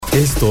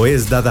Esto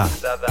es Dadá.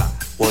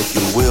 What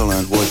you will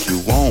and what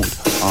you won't.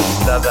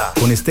 Dadá.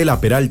 Con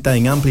Estela Peralta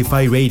en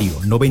Amplify Radio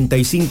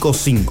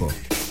 95.5.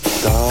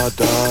 Da,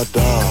 da,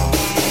 da.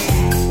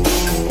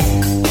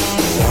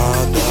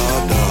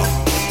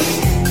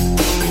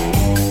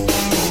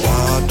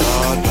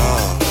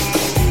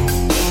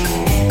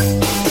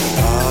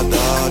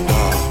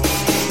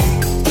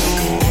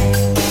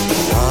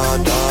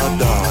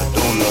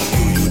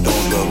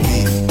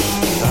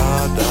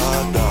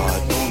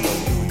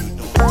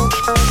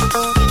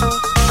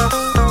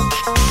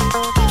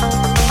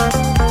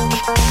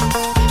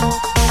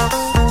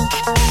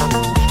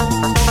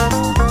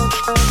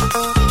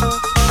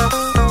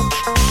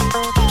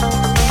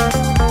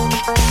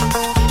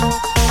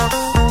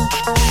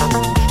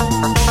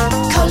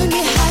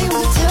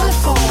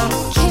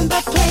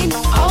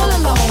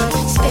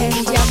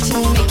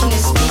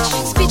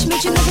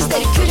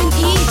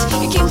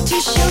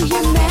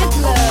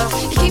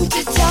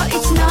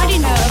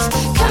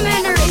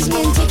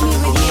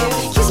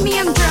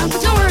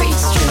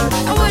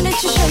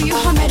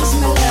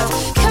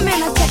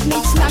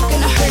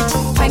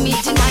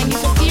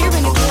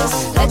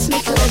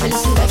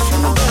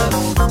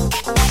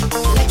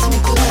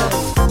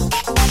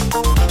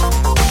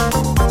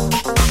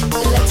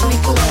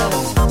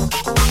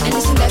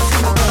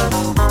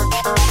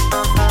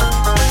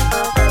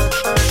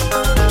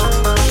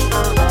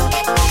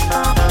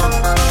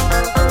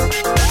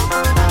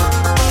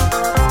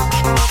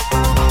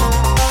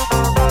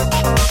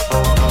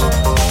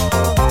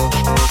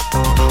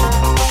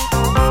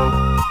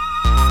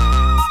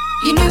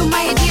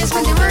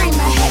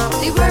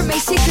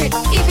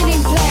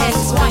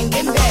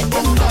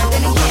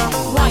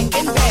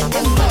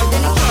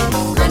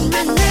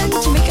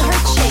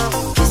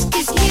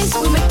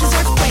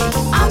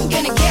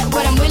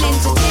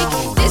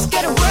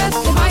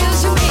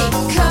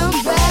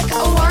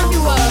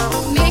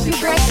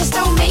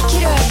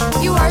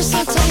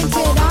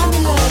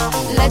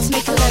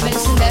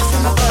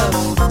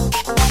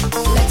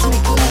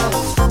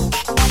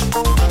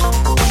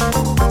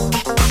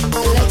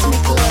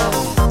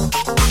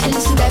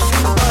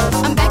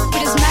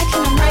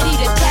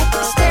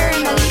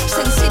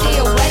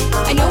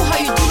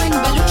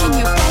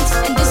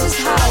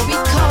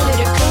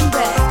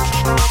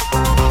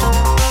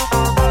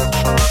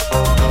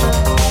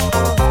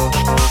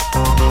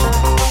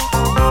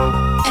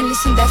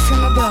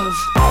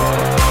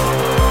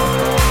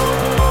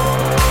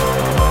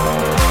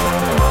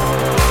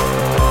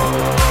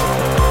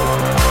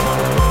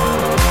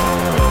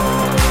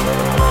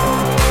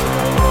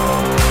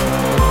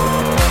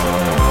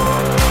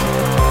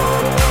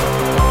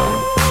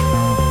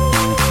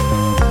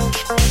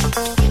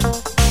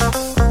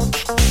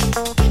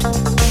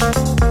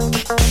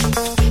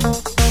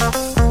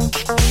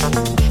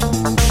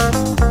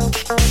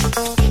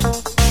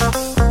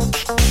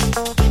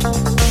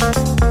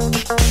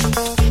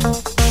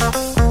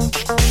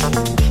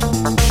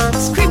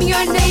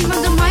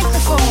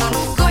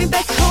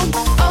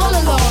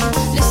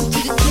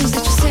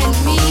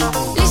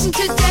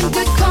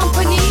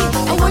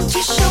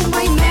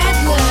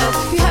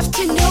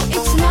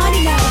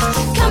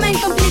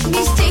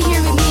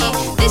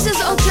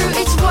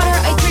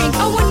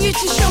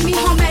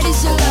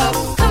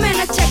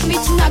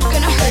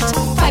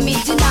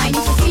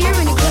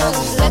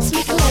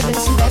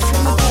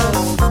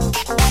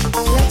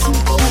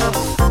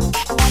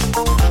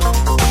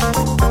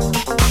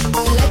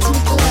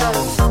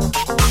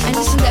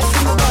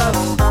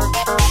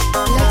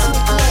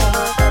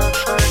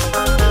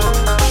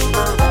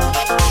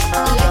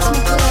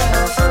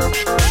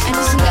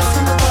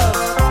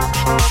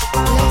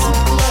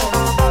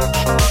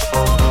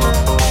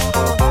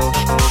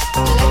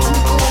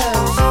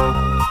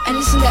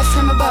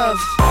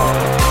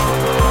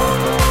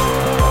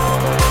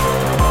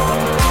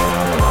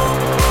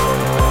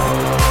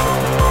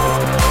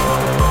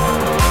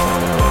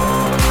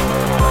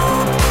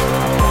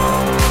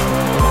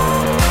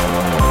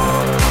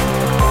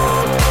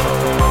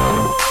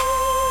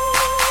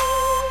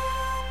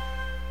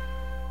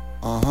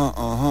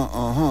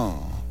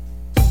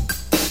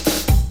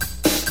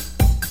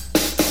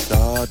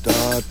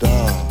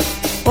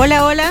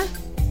 Hola, hola.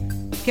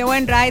 Qué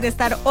buen ride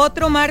estar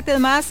otro martes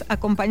más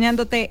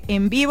acompañándote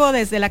en vivo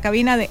desde la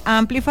cabina de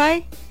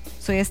Amplify.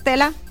 Soy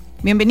Estela.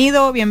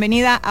 Bienvenido,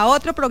 bienvenida a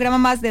otro programa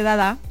más de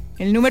Dadá,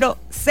 el número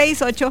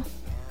 68.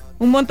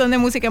 Un montón de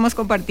música hemos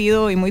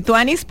compartido y muy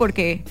tuanis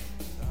porque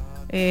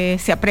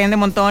se aprende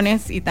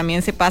montones y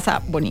también se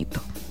pasa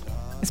bonito.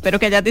 Espero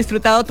que hayas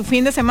disfrutado tu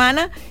fin de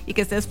semana y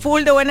que estés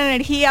full de buena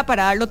energía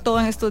para darlo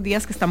todo en estos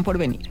días que están por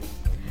venir.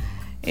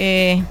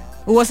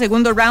 Hubo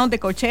segundo round de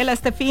Coachella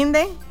este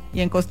finde y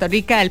en Costa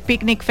Rica el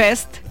Picnic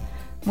Fest,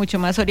 mucho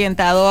más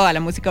orientado a la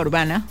música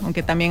urbana,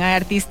 aunque también hay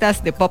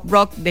artistas de pop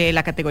rock de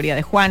la categoría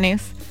de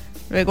Juanes,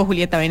 luego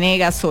Julieta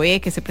Venegas,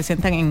 Zoé, que se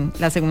presentan en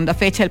la segunda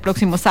fecha el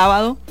próximo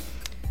sábado.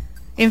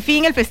 En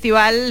fin, el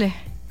festival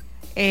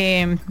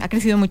ha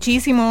crecido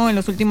muchísimo en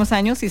los últimos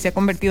años y se ha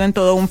convertido en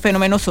todo un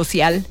fenómeno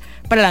social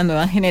para las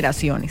nuevas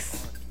generaciones.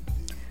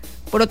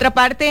 Por otra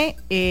parte,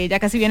 ya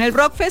casi viene el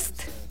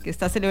Rockfest, que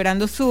está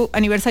celebrando su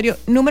aniversario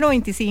número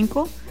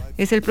 25.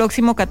 Es el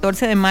próximo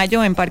 14 de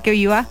mayo en Parque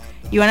Viva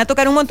y van a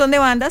tocar un montón de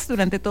bandas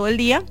durante todo el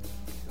día.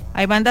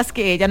 Hay bandas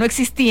que ya no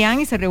existían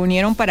y se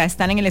reunieron para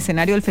estar en el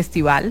escenario del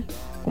festival,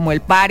 como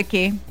El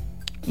Parque,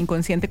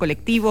 Inconsciente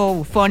Colectivo,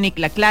 Bufonic,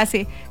 La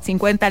Clase,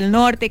 50 al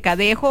Norte,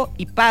 Cadejo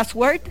y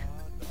Password.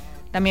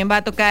 También va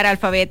a tocar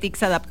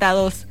Alphabetics,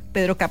 Adaptados,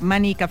 Pedro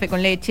Capmani, Café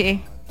con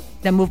Leche,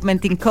 The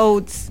Movement in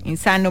Codes,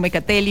 Insano,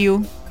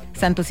 Mecateliu,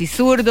 Santos y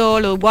Zurdo,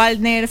 Los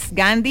Waldners,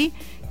 Gandhi,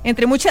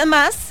 entre muchas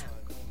más.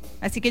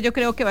 Así que yo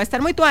creo que va a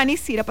estar muy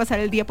tuanis ir a pasar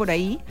el día por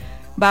ahí.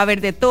 Va a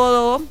haber de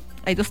todo.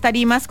 Hay 2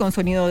 tarimas con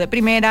sonido de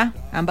primera,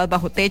 ambas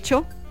bajo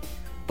techo,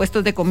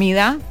 puestos de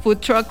comida, food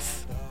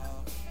trucks,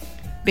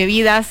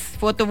 bebidas,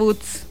 photo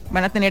booths.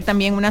 Van a tener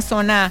también una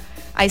zona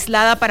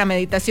aislada para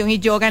meditación y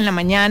yoga en la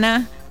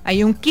mañana.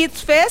 Hay un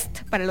Kids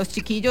Fest para los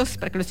chiquillos,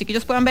 para que los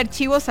chiquillos puedan ver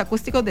chivos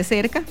acústicos de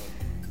cerca.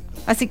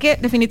 Así que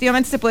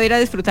definitivamente se puede ir a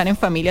disfrutar en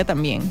familia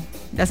también.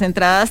 Las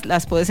entradas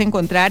las puedes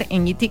encontrar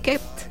en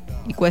eTicket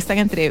y cuestan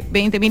entre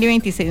 20,000 y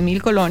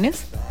 26,000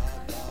 colones.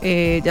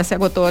 Ya se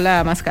agotó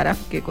la más cara,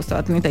 que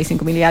costaba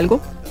 35,000 y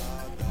algo.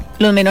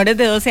 Los menores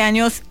de 12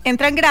 años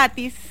entran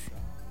gratis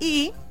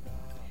y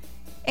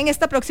en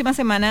esta próxima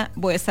semana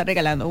voy a estar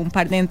regalando un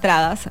par de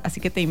entradas, así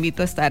que te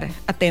invito a estar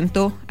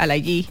atento al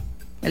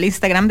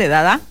Instagram de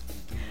Dadá.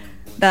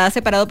 Dadá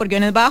separado por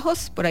guiones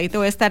bajos, por ahí te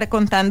voy a estar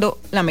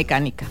contando la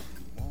mecánica.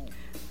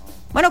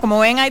 Bueno, como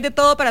ven, hay de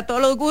todo para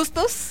todos los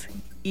gustos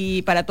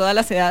y para todas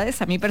las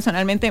edades. A mí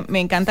personalmente me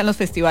encantan los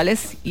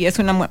festivales y es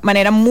una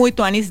manera muy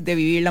tuanis de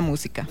vivir la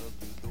música.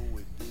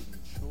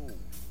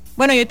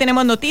 Bueno, y hoy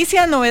tenemos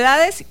noticias,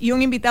 novedades y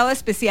un invitado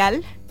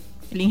especial.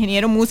 El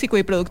ingeniero, músico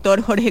y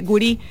productor Jorge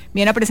Guri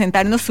viene a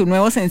presentarnos su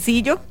nuevo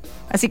sencillo.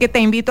 Así que te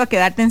invito a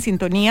quedarte en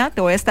sintonía. Te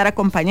voy a estar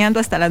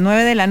acompañando hasta las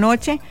 9 de la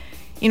noche.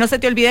 Y no se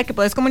te olvide que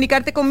puedes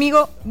comunicarte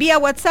conmigo vía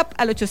WhatsApp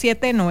al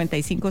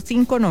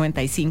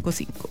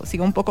 87-955-955.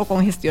 Sigo un poco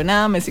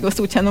congestionada, me sigo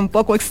escuchando un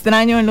poco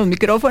extraño en los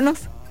micrófonos.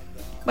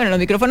 Bueno, en los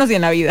micrófonos y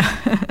en la vida.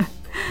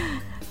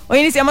 Hoy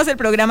iniciamos el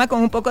programa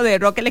con un poco de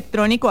rock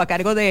electrónico a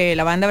cargo de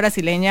la banda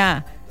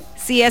brasileña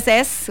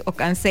CSS, o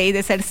Cansei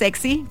de Ser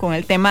Sexy, con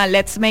el tema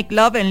Let's Make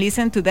Love and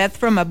Listen to Death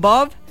from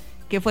Above,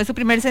 que fue su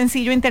primer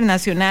sencillo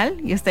internacional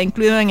y está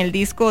incluido en el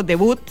disco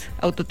debut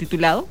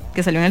autotitulado,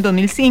 que salió en el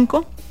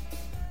 2005.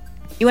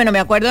 Y bueno, me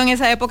acuerdo en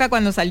esa época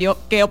cuando salió,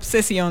 qué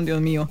obsesión,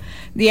 Dios mío.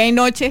 Día y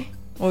noche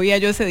oía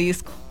yo ese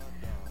disco.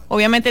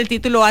 Obviamente el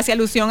título hace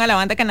alusión a la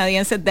banda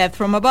canadiense Death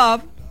from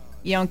Above,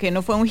 y aunque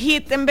no fue un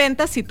hit en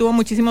ventas, sí tuvo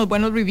muchísimos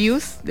buenos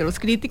reviews de los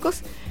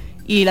críticos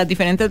y las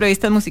diferentes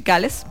revistas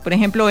musicales. Por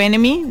ejemplo,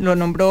 Enemy lo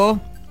nombró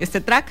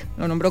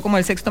como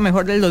el 6º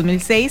mejor del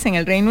 2006 en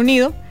el Reino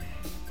Unido,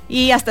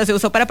 y hasta se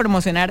usó para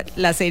promocionar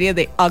la serie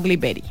de Ugly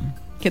Betty.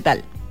 ¿Qué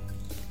tal?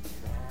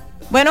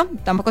 Bueno,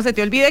 tampoco se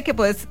te olvide que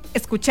puedes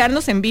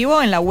escucharnos en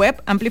vivo en la web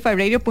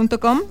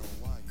amplifyradio.com.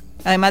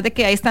 Además de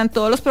que ahí están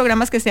todos los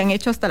programas que se han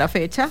hecho hasta la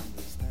fecha.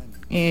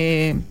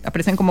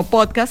 Aparecen como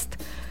podcast.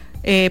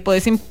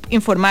 Puedes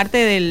informarte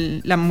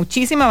de la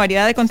muchísima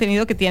variedad de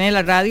contenido que tiene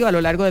la radio a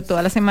lo largo de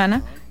toda la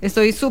semana.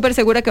 Estoy súper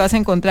segura que vas a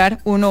encontrar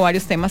uno o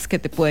varios temas que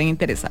te pueden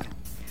interesar.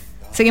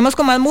 Seguimos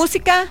con más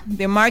música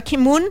de Marky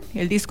Moon,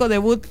 el disco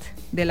debut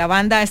de la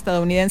banda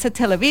estadounidense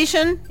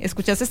Television.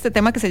 Escuchas este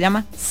tema que se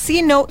llama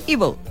See No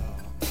Evil.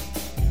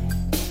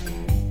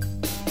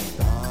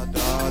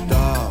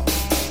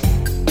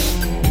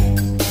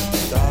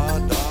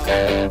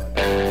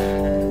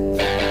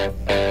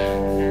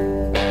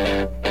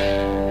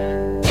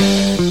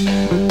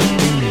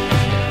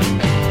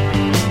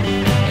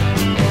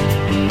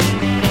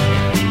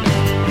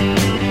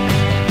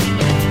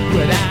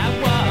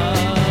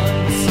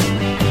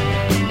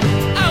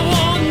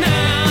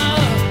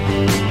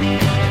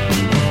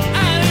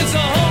 And it's a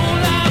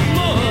whole lot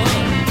more.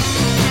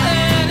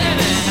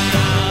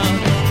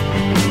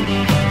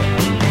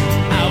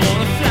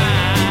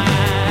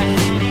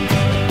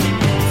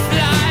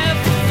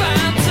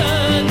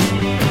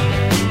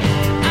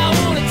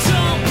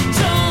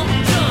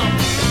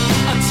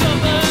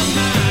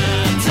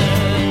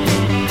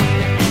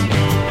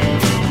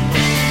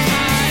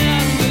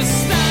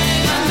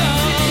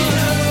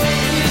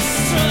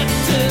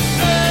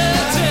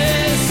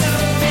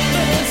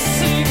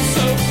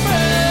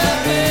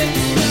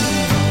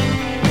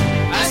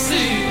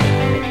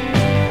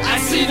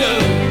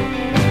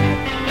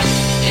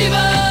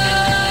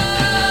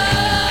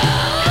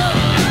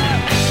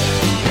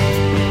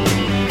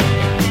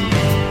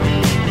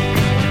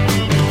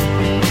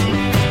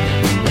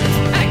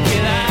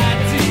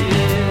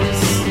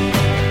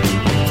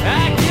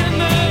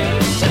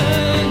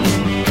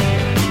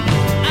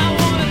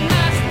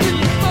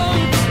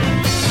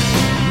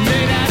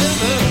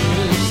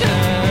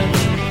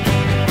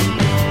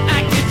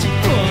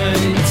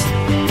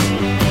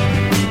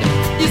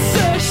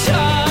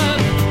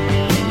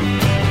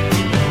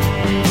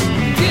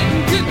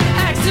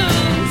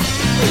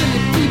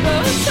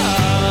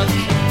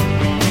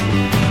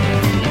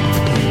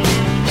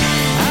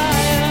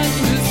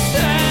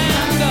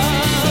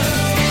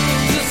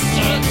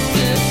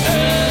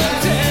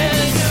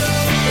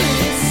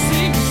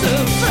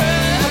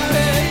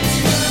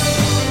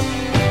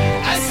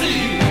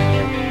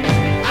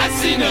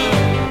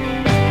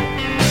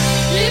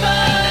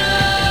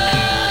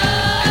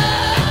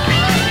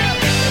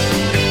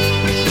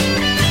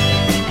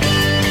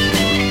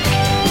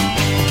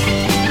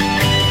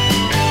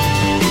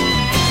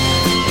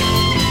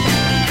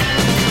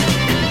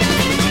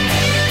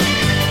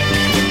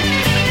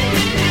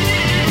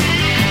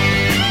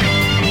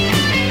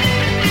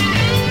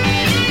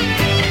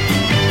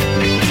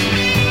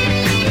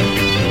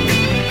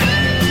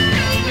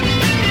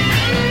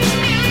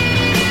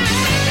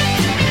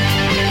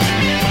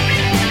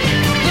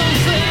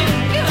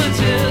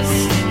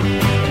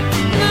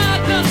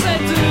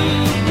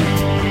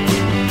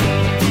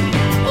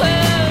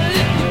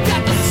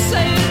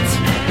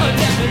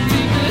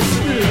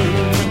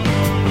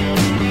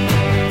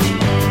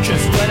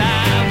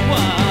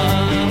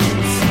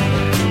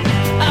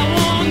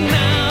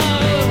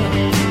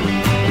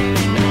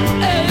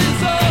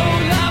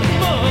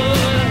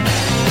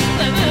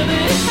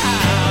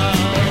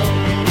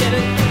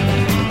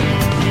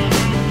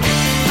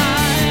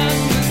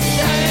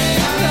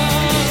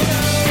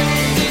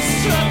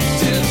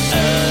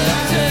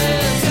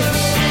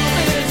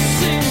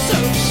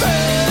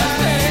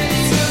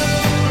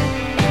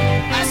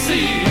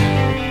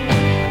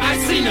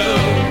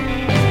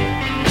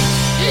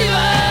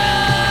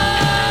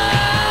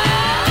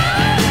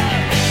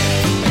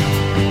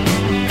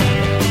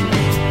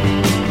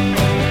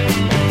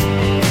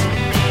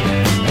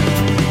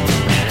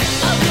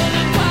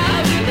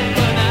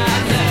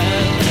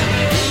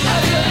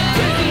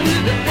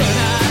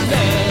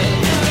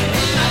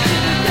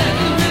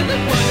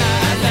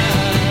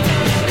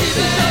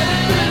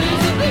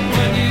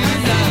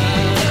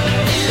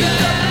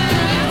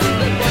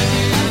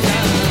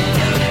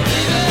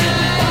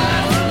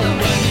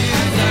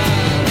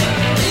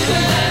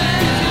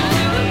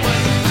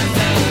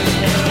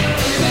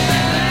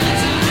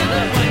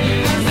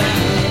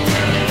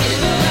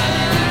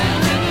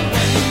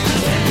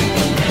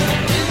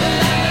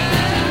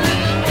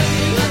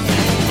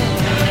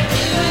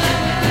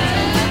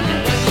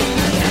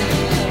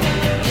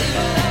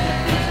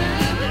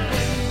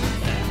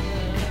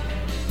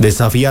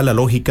 Desafía la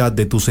lógica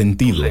de tus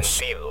sentidos.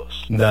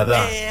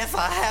 Dadá. If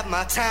I had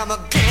my time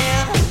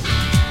again,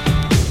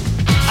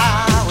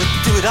 I would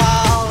do it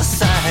all the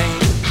same,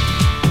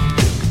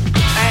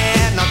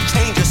 and not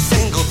change a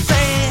single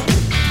thing,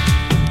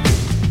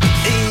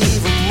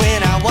 even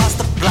when I was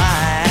to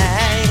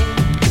blame,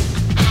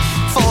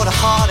 for the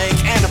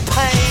heartache and the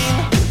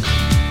pain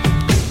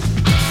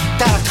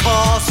that I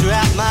caused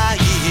throughout my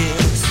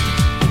years.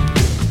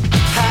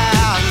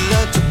 How I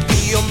learned to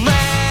be a man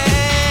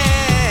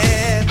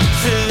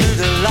through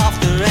the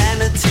laughter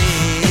and the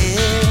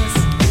tears.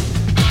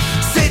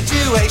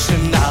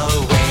 Situation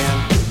knowing,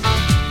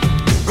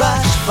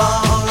 rush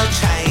for a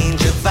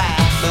change of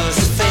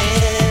atmosphere.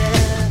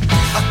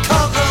 I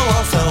can't go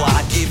on, so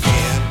I give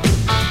in.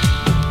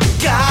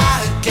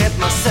 Gotta get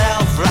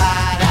myself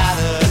right out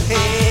of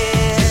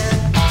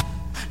here.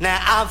 Now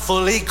I'm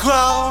fully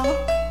grown,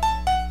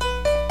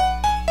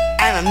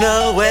 and I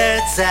know where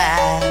it's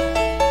at.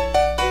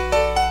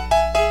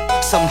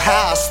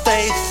 Somehow I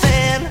stay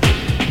thin,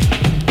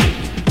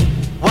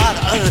 while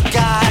the other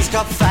guys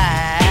got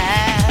fat.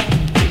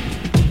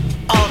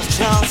 All the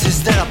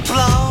chances that I've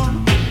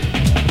blown,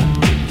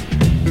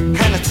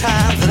 and the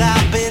times that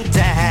I've been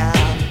down,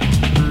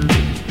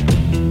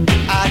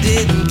 I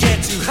didn't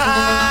get too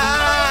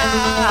high,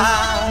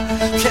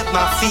 kept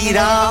my feet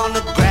on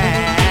the ground.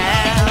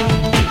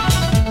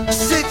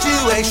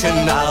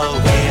 Situation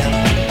nowhere,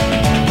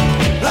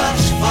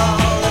 rush for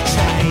a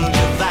change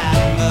of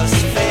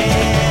atmosphere.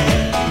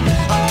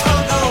 I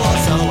can't go on,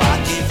 so I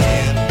give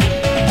in.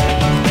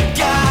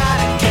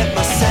 Gotta get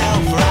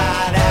myself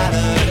right out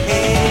of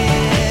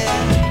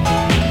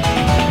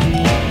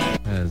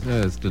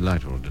here. It's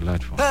delightful,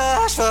 delightful.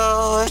 Rush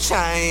for a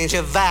change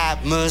of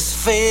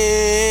atmosphere.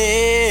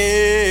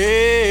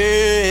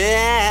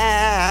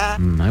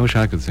 I wish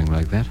I could sing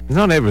like that. It's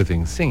not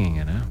everything singing,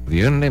 you know.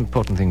 The only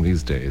important thing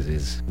these days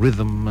is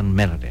rhythm and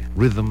melody.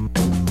 Rhythm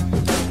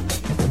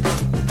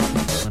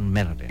and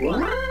melody.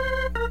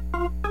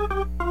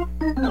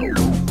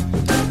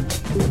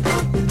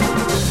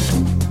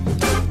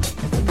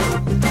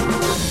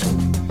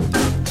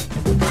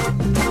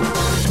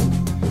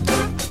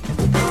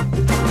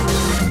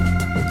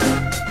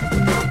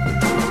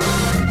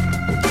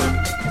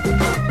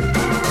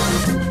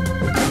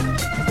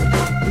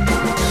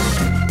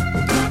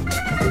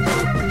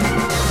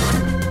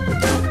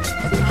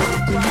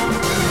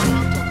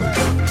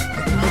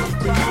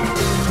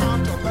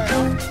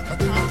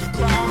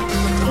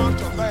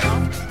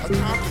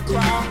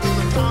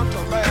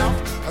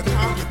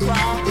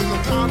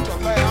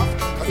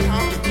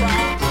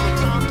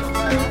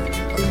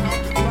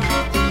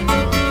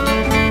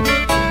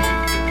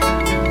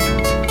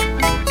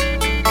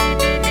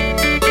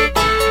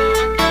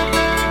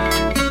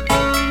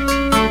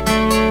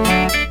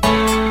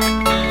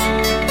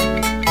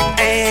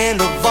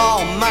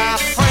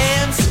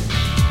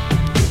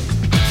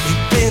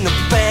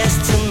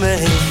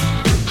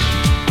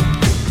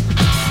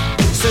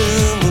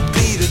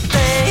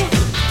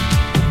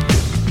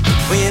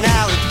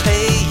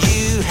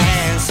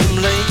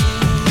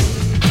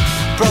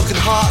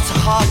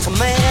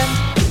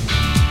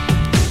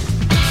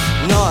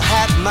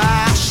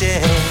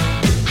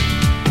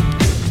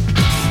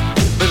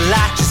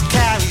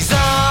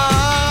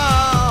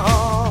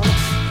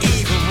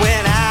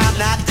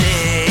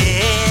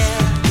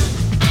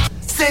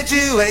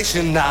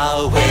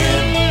 Now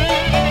when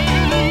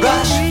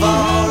rush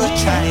for a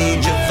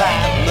change of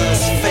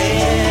atmosphere.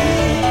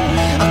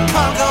 I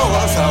can't go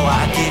on, so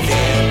I give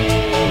in.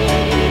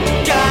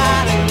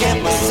 Gotta get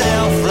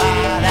myself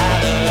right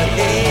out of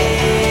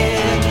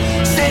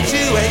here.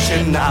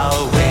 Situation now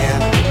when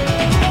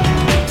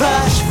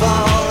rush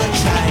for a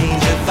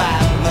change of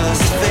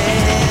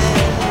atmosphere.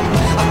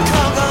 I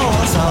can't go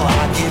on, so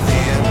I give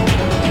in.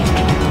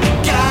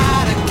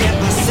 Gotta get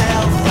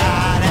myself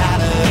right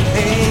out of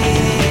here.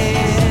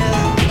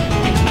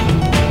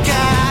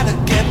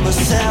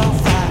 Myself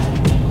right.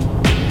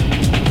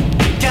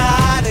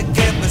 Gotta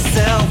get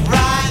myself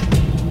right.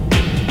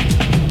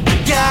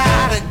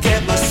 Gotta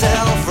get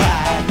myself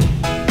right.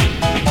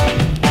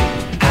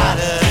 Out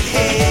of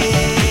here.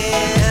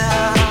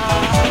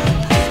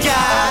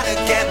 Gotta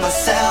get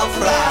myself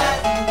right.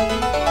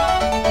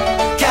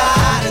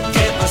 Gotta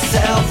get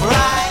myself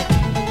right.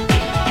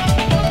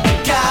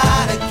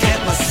 Gotta get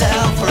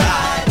myself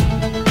right.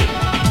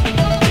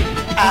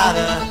 Out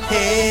of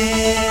here.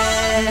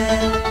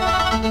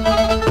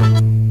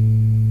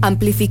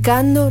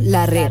 Amplificando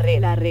la red.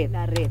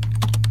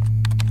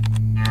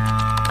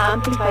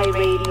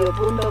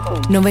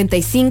 Amplifyradio.com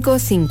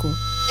 95.5.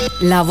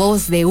 La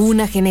voz de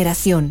una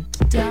generación.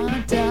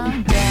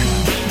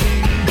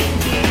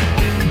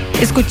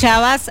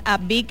 Escuchabas a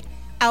Big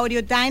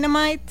Audio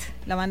Dynamite,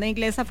 la banda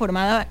inglesa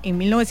formada en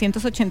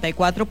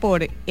 1984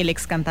 por el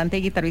ex cantante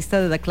y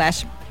guitarrista de The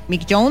Clash,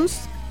 Mick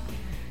Jones.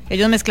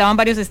 Ellos mezclaban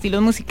varios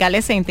estilos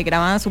musicales e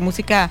integraban a su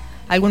música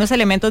algunos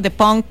elementos de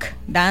punk,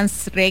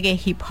 dance, reggae,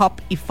 hip hop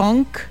y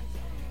funk.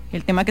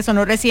 El tema que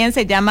sonó recién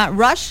se llama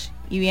Rush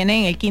y viene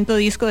en el quinto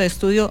disco de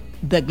estudio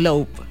The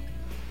Globe.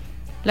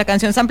 La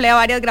canción samplea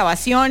varias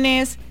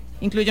grabaciones,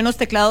 incluye unos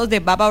teclados de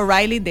Baba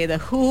O'Reilly de The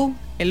Who,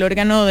 el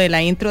órgano de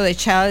la intro de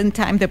Child in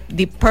Time de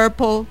Deep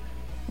Purple,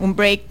 un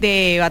break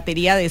de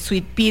batería de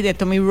Sweet Pea de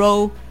Tommy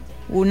Rowe,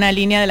 una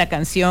línea de la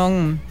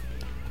canción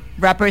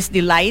Rapper's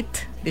Delight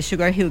de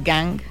Sugar Hill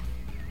Gang,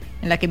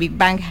 en la que Big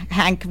Bang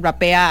Hank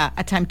rapea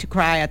A Time to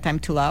Cry, A Time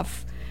to Love,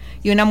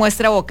 y una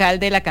muestra vocal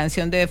de la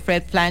canción de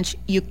Fred Flange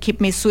You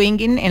Keep Me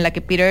Swinging, en la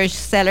que Peter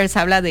Sellers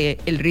habla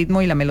del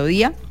ritmo y la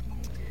melodía.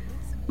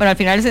 Bueno, al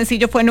final el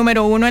sencillo fue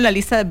número 1 en la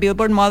lista de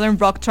Billboard Modern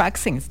Rock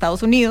Tracks en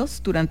Estados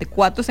Unidos durante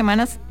 4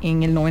 semanas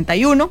en el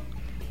 91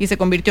 y se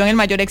convirtió en el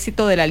mayor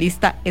éxito de la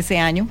lista ese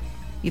año,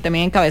 y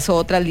también encabezó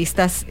otras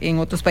listas en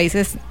otros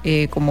países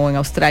como en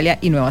Australia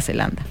y Nueva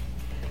Zelanda.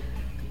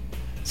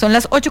 Son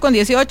las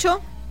 8:18.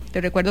 Te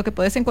recuerdo que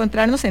puedes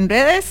encontrarnos en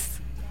redes,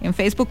 en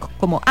Facebook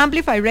como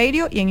Amplify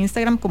Radio y en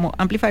Instagram como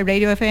Amplify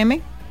Radio FM.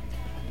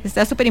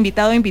 Estás súper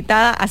invitado o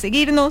invitada a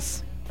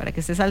seguirnos para que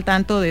estés al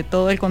tanto de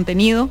todo el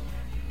contenido.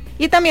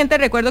 Y también te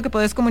recuerdo que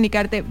puedes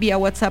comunicarte vía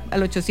WhatsApp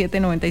al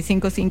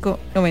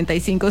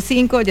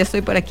 87-955-955. Ya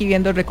estoy por aquí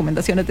viendo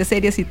recomendaciones de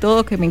series y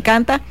todo, que me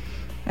encanta.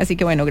 Así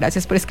que bueno,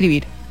 gracias por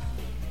escribir.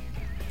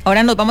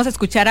 Ahora nos vamos a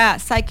escuchar a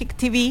Psychic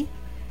TV.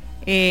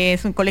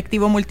 Es un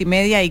colectivo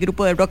multimedia y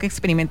grupo de rock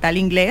experimental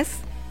inglés.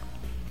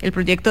 El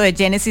proyecto de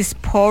Genesis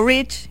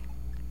Porridge,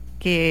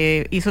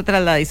 que hizo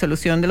tras la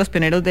disolución de los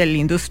pioneros del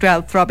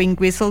Industrial Throbbing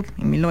Whistle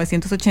en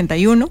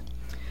 1981.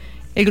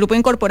 El grupo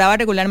incorporaba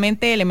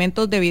regularmente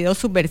elementos de videos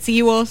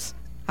subversivos,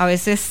 a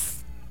veces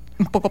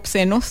un poco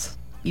obscenos,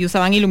 y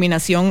usaban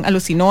iluminación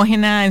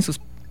alucinógena en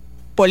sus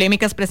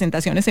polémicas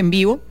presentaciones en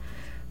vivo.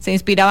 Se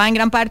inspiraba en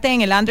gran parte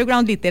en el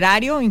underground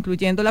literario,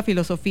 incluyendo la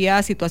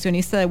filosofía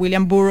situacionista de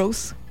William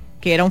Burroughs,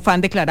 que era un fan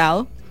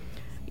declarado,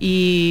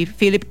 y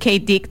Philip K.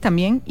 Dick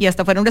también, y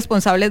hasta fueron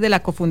responsables de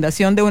la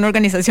cofundación de una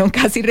organización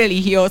casi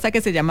religiosa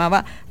que se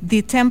llamaba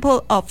The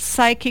Temple of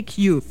Psychic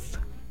Youth.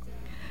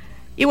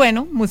 Y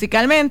bueno,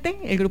 musicalmente,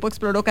 el grupo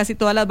exploró casi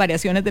todas las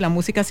variaciones de la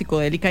música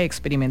psicodélica y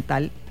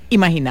experimental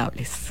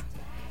imaginables.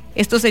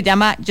 Esto se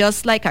llama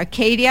Just Like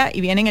Arcadia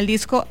y viene en el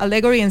disco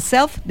Allegory in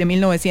Self de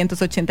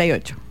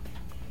 1988.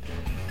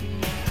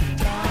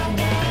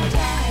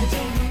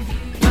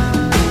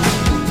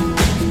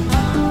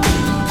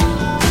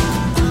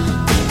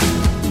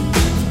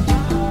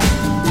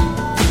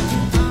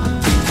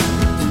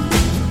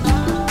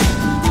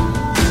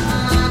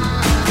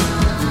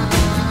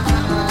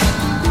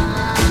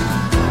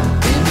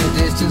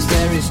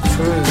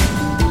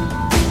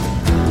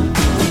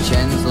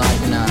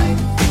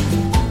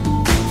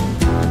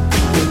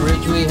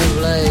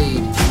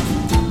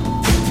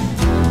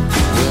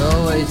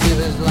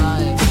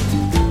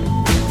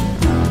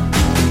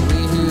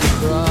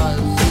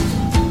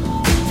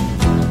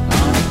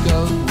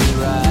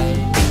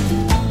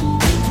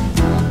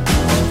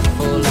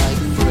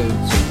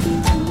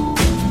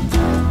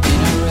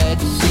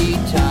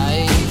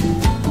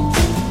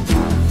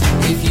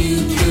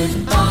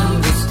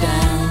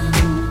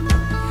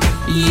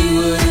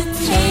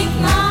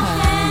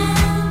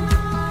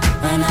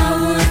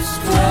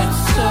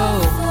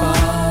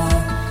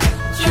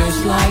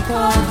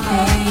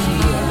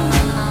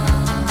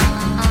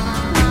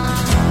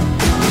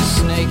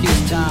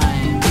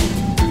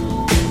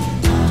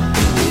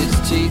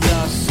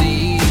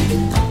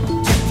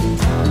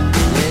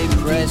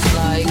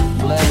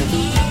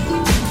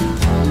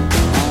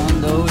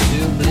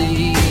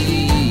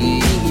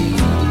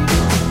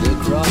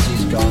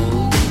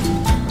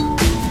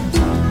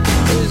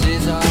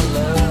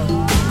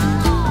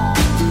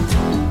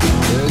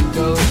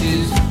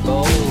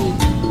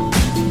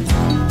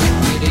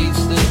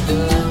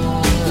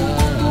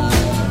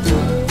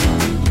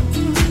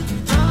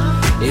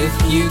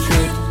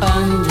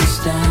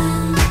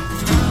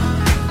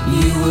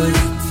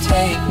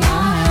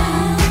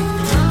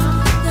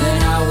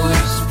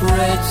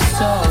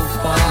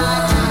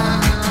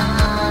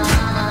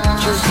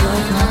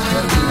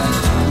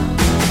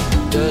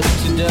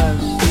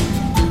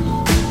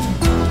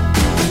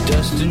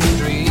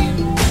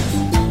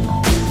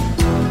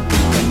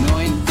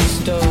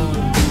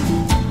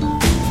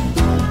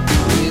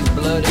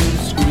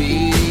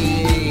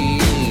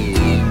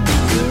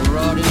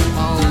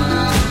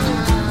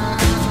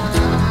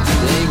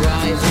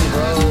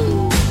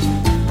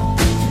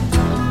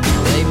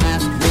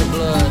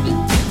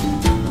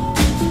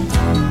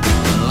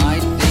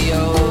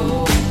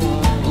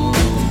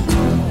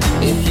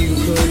 If you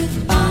could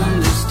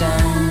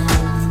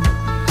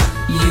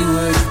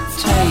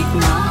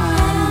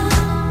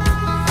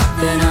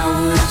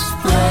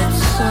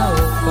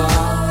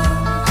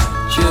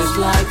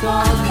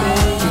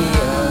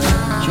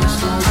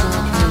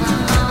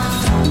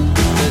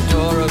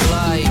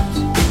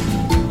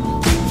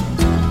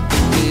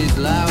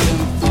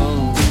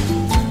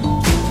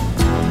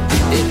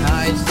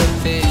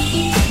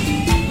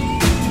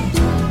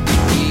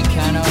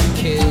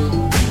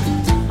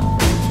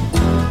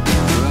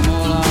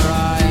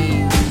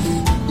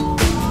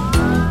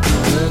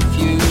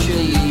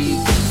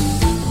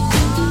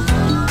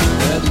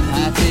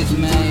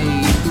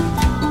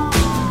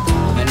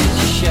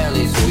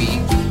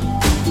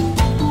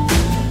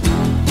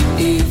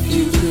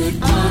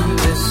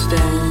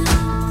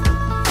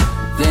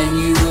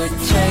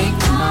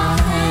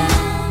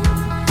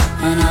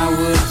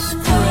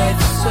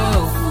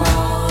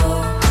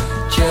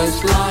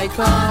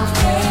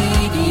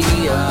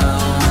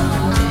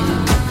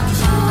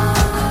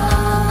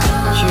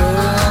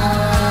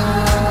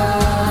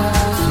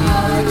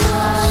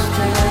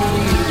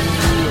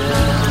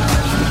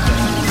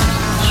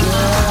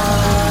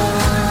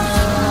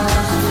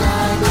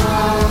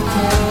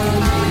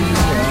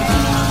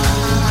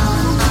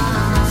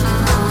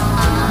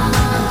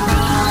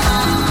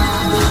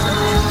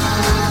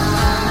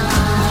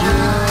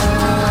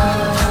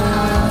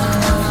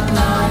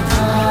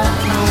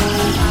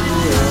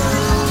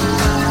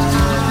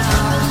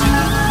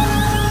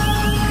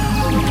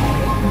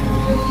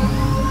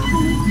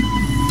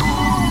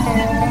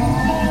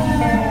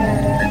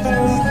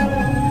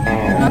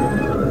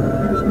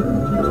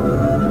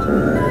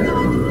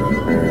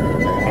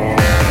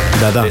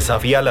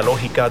Desafía la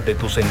lógica de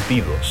tus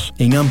sentidos.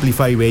 En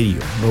Amplify Radio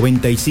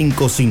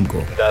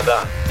 95.5.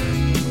 Dadá.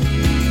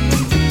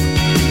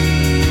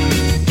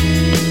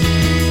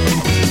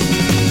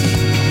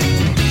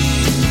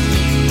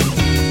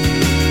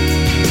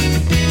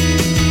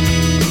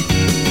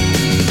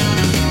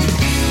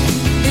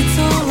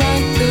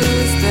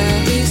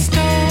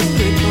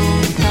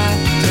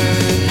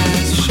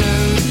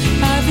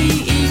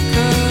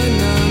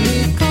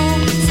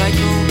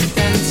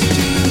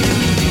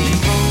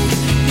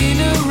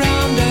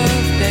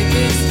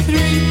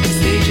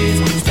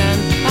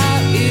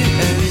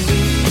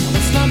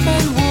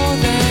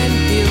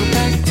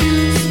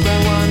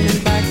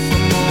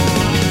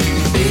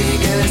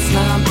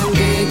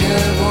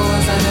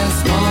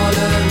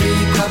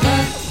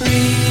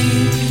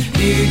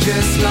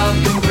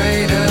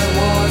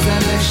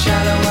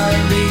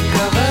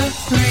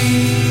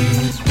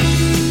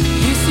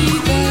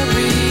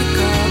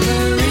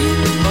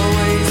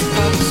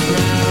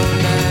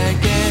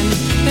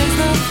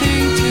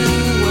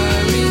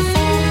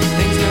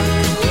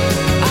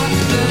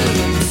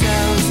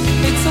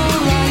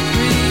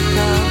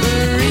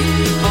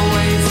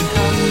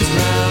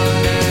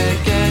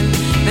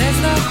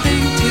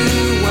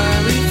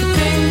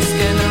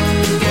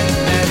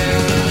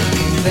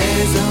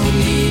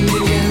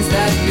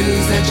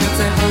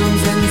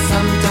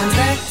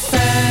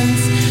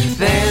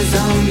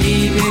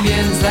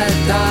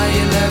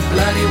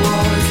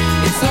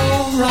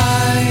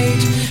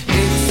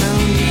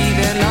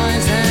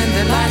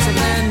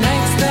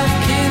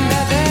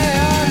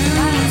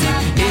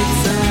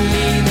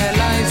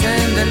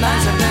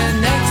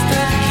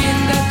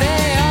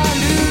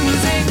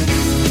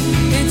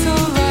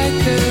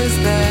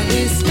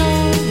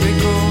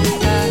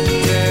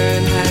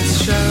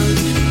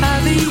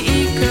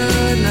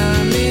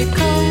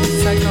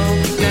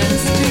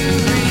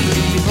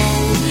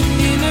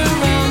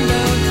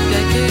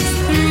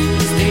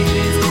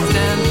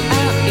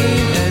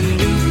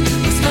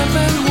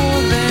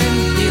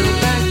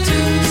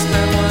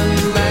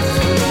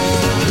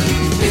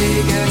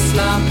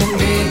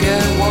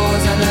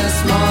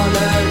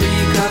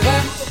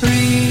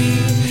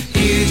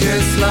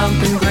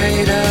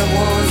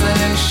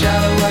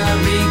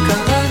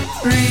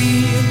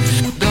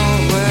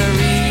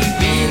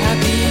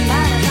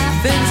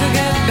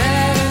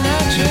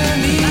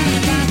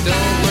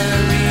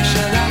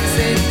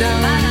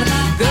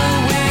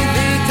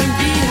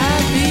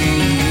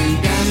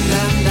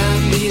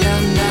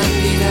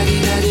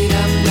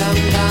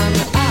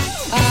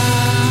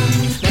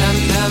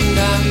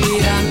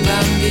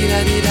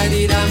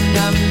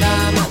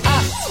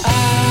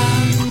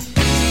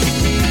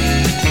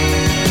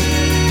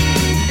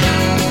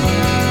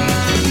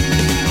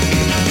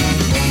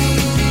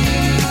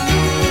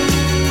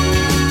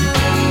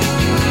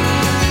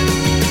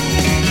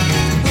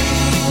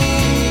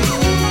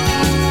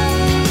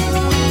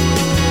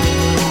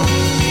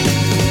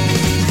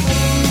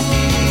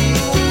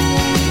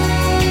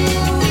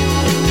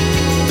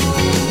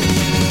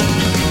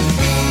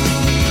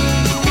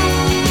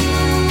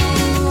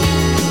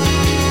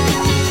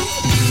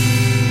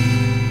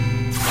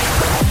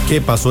 ¿Qué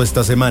pasó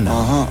esta semana?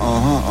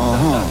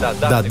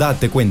 Dadá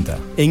te cuenta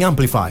en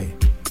Amplify.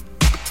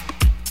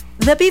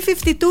 The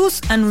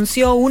B-52s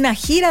anunció una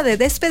gira de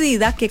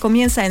despedida que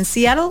comienza en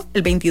Seattle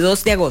el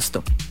 22 de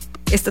agosto.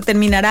 Esta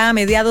terminará a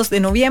mediados de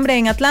noviembre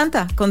en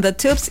Atlanta, con The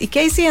Tubes y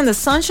Casey and the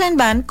Sunshine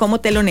Band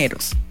como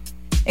teloneros.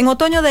 En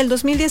otoño del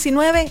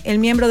 2019, el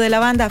miembro de la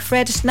banda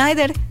Fred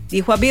Schneider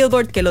dijo a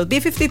Billboard que los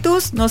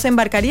B-52s no se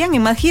embarcarían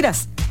en más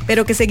giras,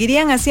 pero que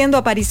seguirían haciendo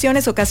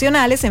apariciones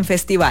ocasionales en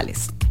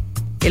festivales.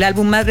 El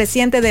álbum más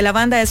reciente de la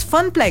banda es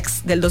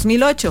Funplex, del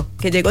 2008,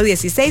 que llegó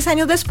 16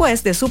 años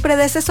después de su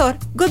predecesor,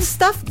 Good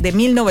Stuff, de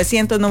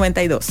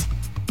 1992.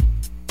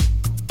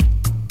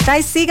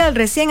 Ty Segall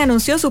recién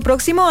anunció su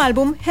próximo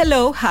álbum,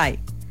 Hello, Hi.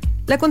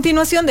 La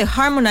continuación de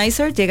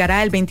Harmonizer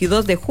llegará el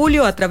 22 de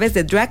julio a través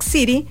de Drag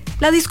City,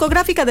 la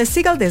discográfica de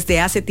Segall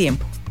desde hace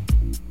tiempo.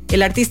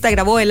 El artista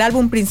grabó el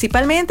álbum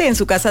principalmente en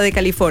su casa de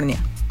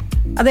California.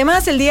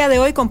 Además, el día de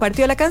hoy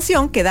compartió la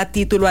canción que da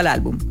título al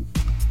álbum.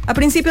 A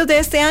principios de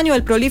este año,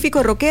 el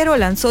prolífico rockero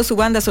lanzó su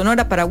banda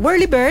sonora para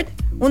Whirly Bird,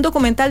 un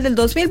documental del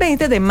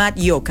 2020 de Matt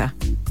Yoka.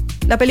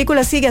 La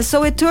película sigue a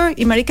Zoe Tour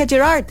y Marika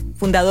Gerard,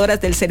 fundadoras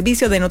del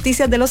Servicio de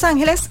Noticias de Los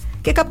Ángeles,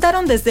 que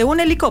captaron desde un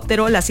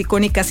helicóptero las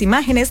icónicas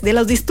imágenes de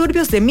los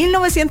disturbios de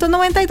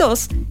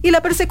 1992 y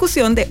la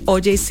persecución de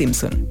O.J.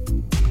 Simpson.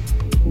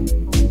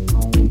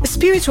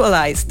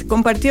 Spiritualized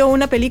compartió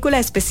una película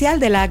especial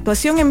de la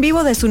actuación en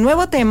vivo de su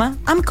nuevo tema,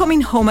 I'm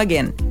Coming Home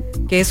Again,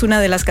 que es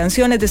una de las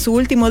canciones de su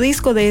último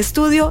disco de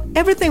estudio,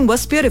 Everything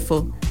Was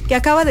Beautiful, que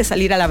acaba de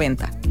salir a la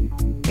venta.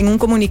 En un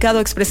comunicado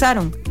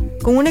expresaron: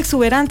 con una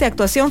exuberante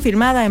actuación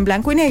filmada en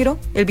blanco y negro,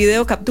 el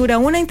video captura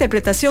una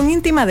interpretación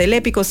íntima del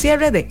épico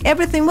cierre de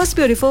Everything Was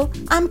Beautiful,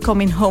 I'm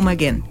Coming Home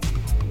Again,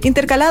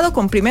 intercalado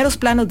con primeros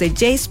planos de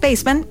Jay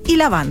Spaceman y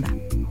la banda.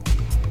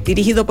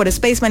 Dirigido por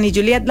Spaceman y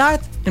Juliette Lard,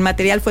 el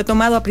material fue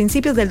tomado a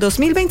principios del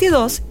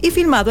 2022 y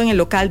filmado en el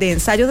local de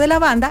ensayo de la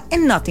banda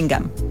en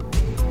Nottingham.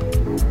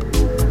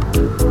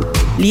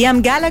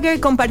 Liam Gallagher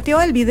compartió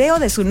el video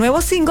de su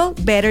nuevo single,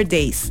 Better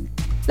Days.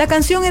 La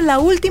canción es la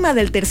última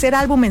del tercer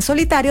álbum en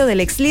solitario del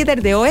ex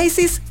líder de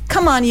Oasis,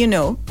 Come On You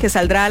Know, que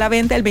saldrá a la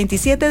venta el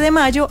 27 de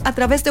mayo a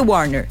través de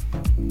Warner.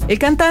 El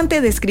cantante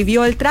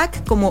describió el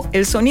track como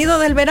el sonido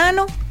del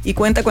verano y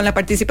cuenta con la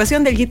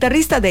participación del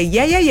guitarrista de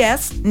Yeah Yeah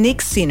Yes, Nick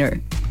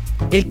Sinner.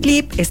 El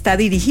clip está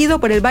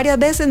dirigido por el varias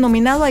veces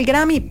nominado al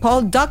Grammy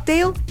Paul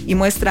Dugdale y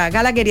muestra a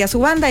Gallagher y a su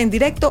banda en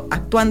directo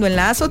actuando en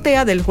la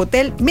azotea del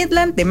Hotel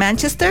Midland de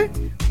Manchester,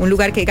 un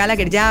lugar que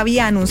Gallagher ya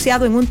había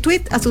anunciado en un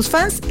tweet a sus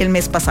fans el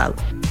mes pasado.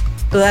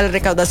 Toda la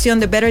recaudación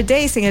de Better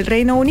Days en el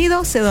Reino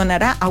Unido se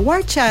donará a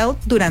War Child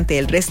durante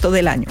el resto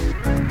del año.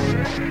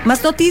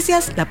 Más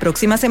noticias la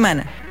próxima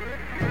semana.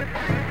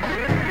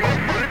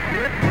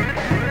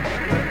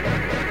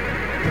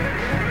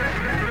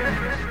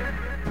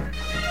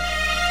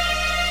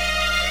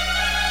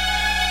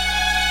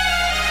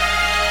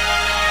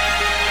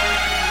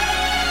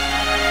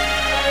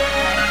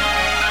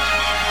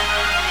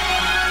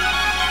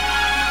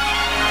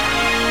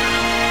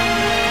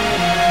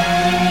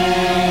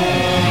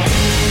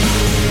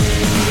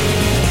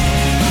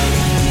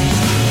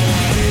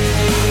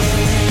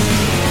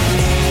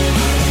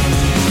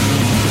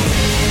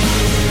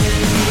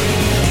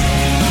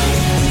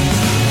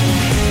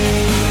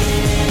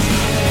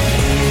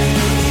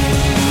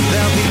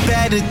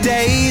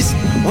 Days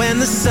when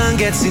the sun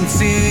gets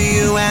into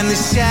you and the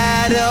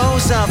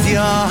shadows of your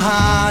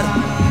heart.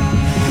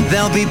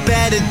 There'll be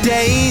better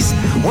days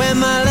when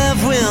my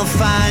love will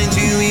find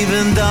you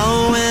even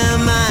though we're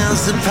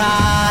miles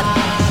apart.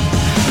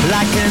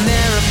 Like an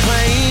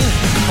airplane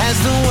as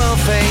the world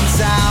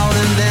fades out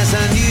and there's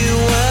a new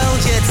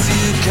world yet to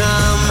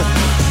come.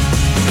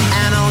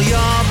 And all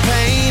your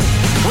pain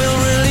will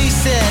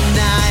release at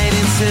night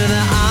into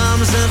the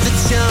arms of the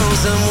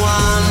chosen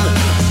one.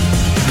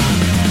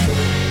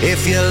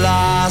 If you're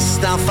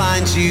lost, I'll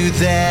find you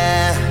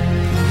there,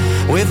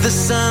 with the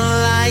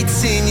sunlight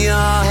in your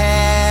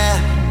hair,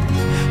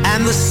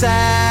 and the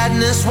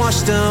sadness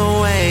washed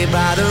away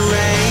by the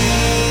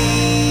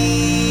rain.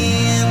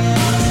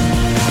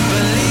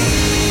 Believe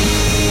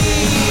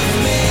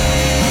me,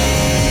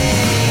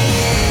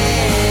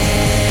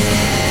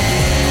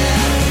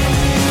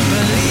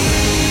 believe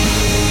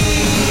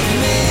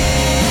me.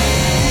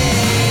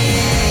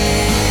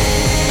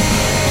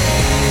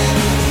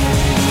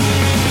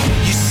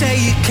 You say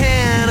you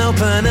can't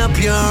open up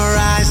your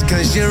eyes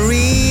 'cause you're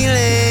reeling.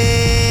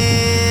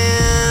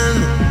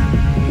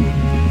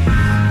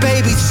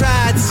 Baby,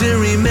 try to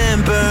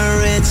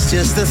remember it's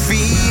just a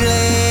feeling.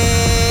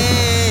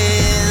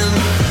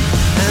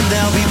 And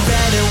there'll be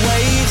better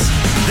waves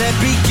that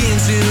begin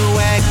to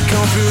echo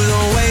through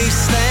the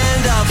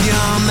wasteland of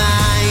your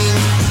mind.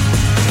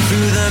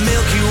 Through the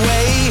Milky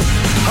Way,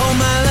 oh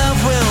my love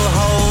will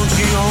hold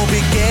you. Hope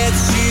it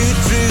gets you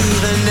through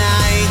the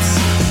night.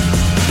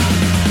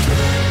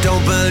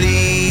 Don't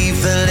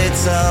believe the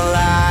little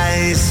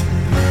lies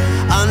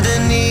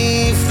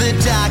underneath the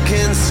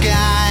darkened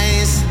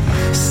skies.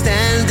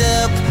 Stand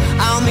up,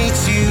 I'll meet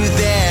you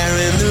there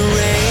in the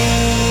rain.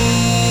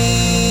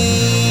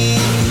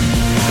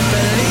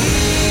 Believe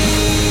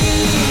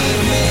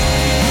me.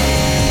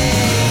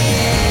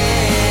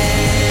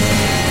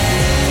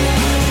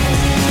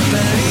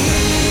 Believe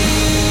me.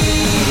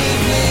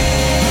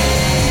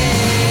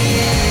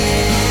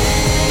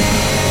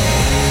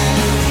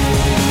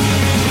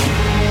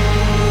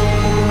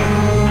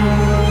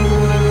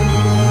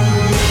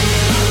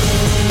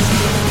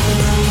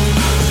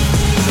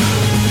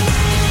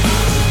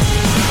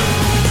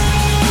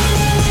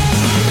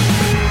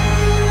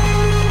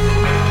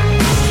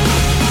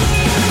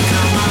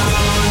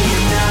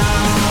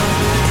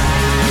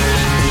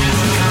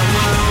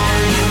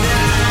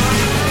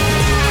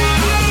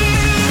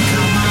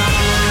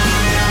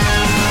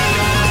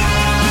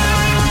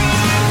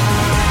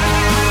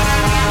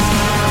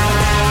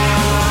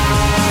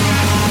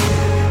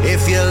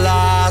 If you're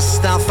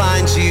lost, I'll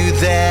find you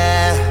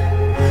there,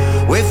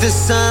 with the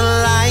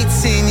sunlight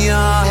in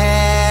your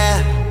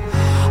hair,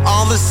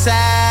 all the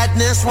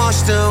sadness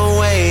washed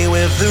away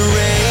with the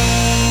rain.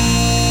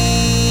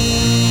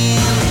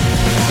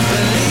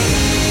 Believe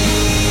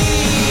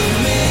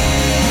me.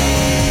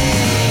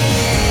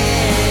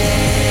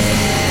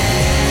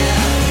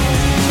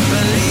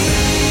 Believe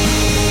me.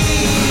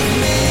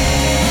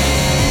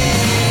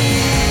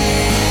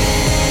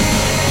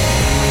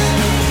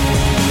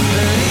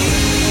 Believe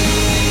me.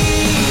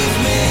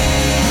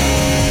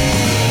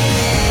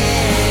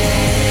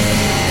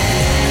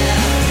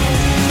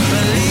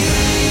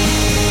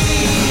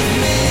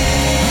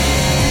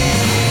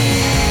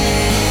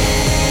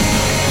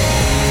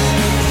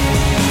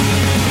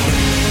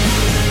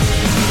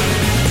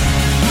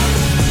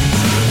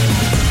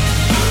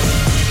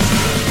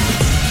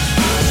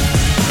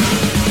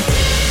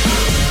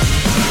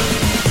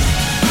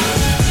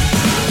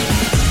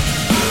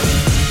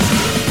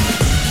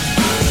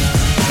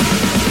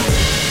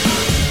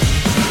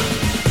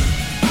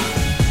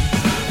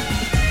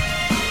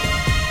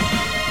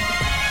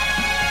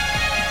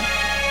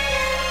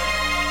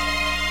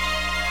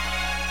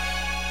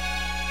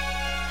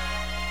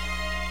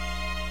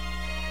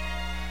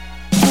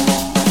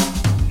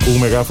 Un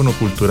megáfono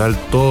cultural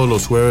todos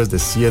los jueves de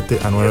 7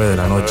 a 9 de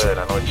la noche.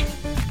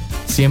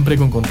 Siempre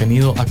con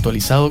contenido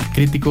actualizado,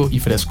 crítico y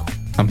fresco.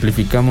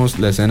 Amplificamos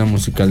la escena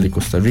musical de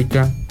Costa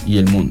Rica y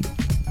el mundo.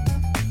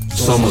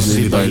 Somos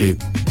Lead by Lead.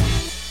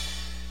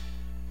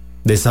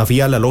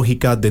 Desafía la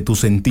lógica de tus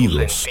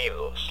sentidos.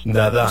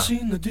 Dadá. I've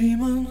seen the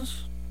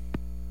demons,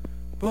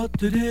 but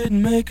they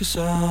didn't make a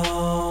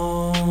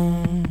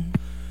sound.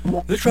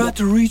 They tried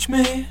to reach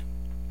me,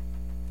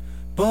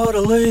 but I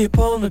lay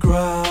upon the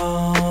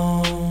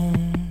ground.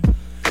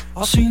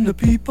 I've seen the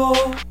people,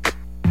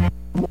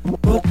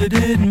 but they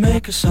didn't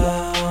make a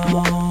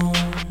sound.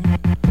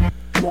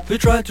 They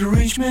tried to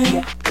reach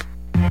me,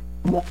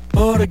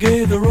 but I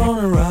gave the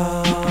run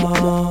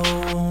around.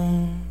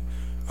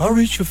 I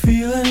reached for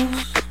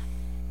feelings,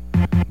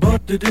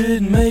 but they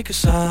didn't make a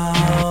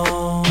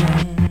sound.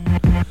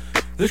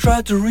 They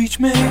tried to reach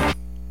me,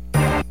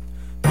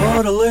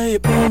 but I lay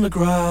upon the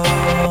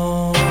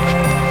ground.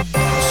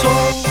 So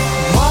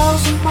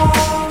miles and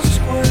miles of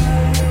squares,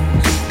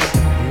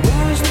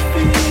 where's the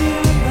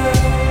feeling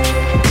there?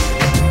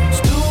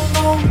 Still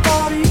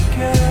nobody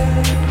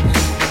cares.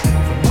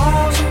 For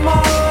miles and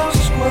miles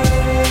of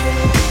squares,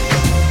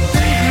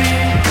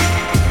 daydream,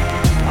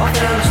 I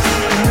fell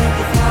asleep beneath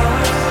the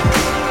flowers.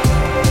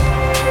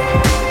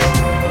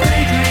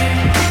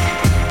 Daydream,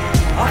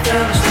 I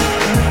fell asleep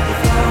beneath the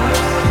flowers.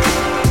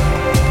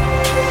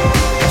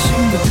 I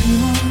seen the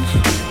demons,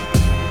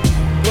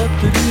 but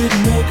they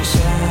didn't make a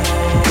sound.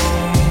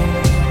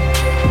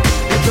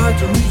 They tried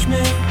to reach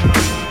me,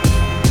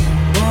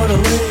 but I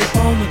lay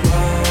upon the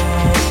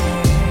ground.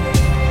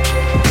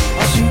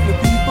 I seen the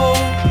people,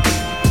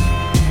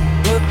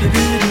 but they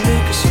didn't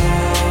make a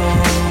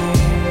sound.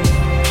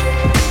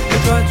 They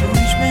tried to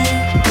reach me,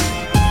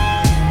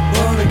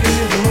 but I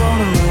gave the run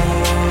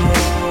around.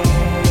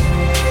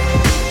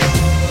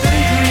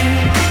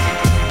 Daydream,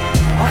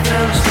 I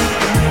fell asleep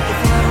beneath the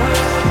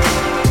flowers.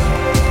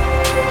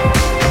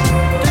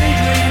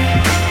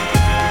 Daydream,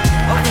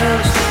 I fell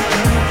asleep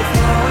beneath the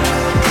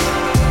flowers.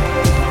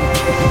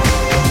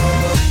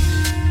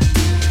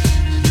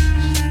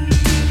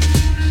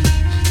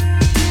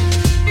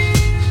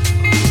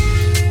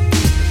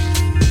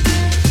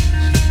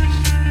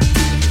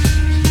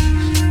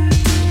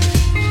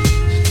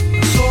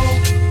 So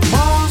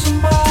miles and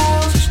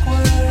miles of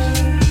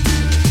squares,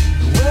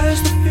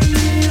 where's the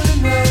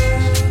feeling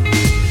there?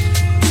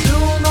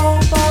 Still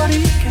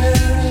nobody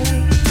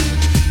cares.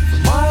 For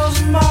miles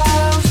and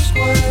miles of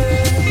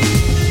squares,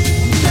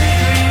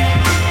 daydream,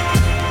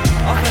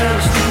 I fell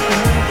asleep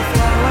beneath the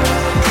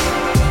flowers.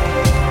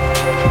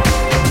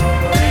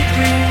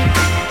 Daydream,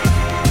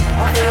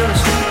 I fell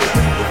asleep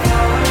beneath the flowers. Daydream, I fell asleep beneath the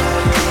flowers.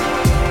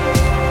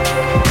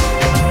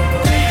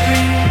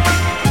 Daydream,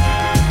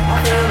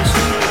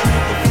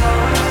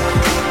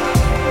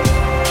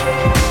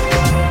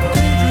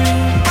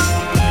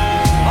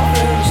 I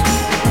fell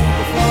asleep beneath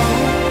the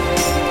flowers.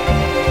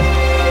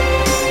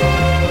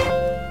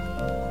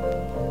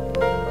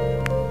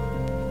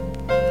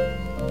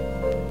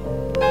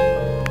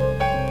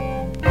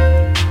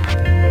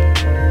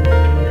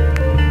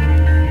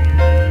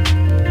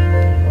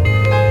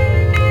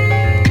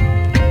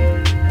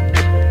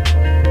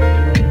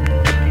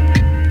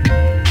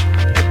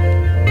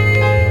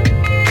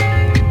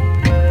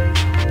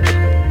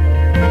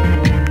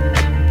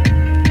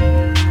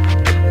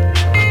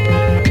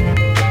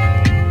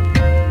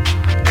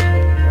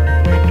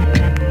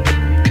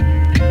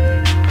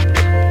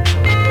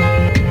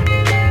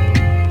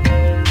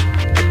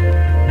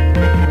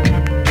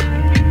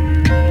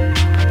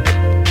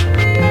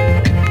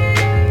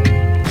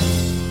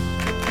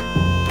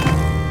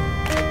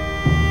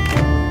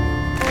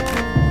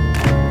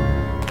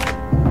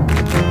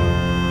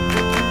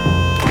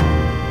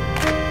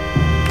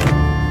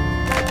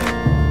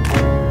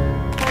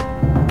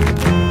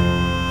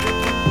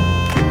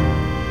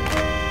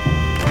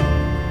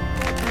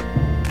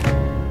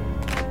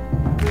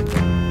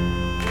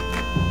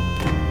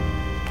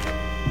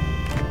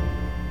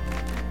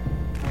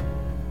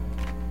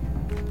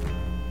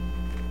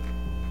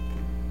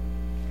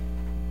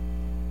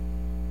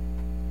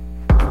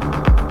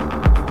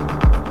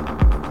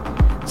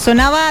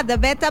 Sonaba The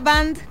Beta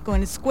Band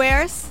con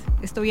Squares.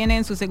 Esto viene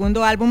en su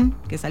segundo álbum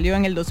que salió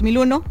en el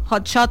 2001,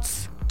 Hot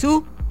Shots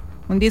 2,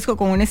 un disco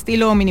con un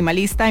estilo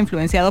minimalista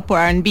influenciado por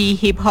R&B,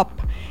 hip hop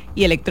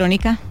y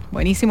electrónica.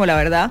 Buenísimo, la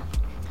verdad.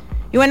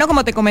 Y bueno,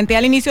 como te comenté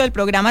al inicio del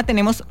programa,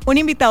 tenemos un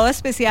invitado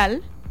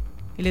especial.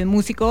 Él es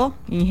músico,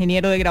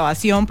 ingeniero de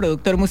grabación,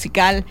 productor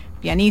musical,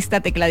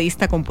 pianista,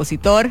 tecladista,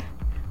 compositor.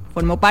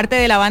 Formó parte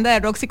de la banda de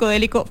rock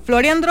psicodélico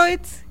Florian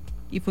Droids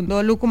y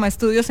fundó Lucuma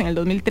Studios en el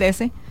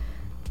 2013,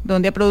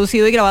 donde ha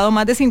producido y grabado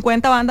más de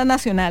 50 bandas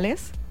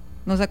nacionales.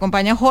 Nos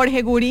acompaña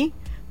Jorge Guri.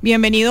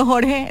 Bienvenido,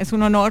 Jorge, es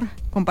un honor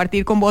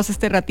compartir con vos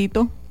este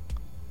ratito.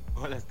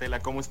 Hola Estela,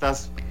 ¿cómo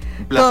estás?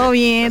 Un placer. Todo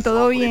bien, Gracias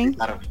todo por bien.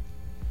 invitarme.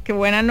 Qué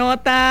buena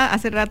nota,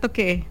 hace rato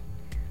que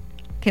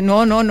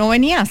no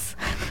venías.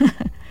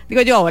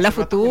 Digo yo, o a la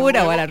Hace rato que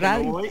futura, no o a la vuelvo,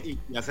 que no radio. voy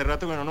y hace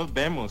rato que no nos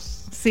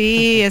vemos.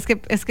 Sí, es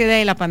que de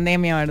ahí la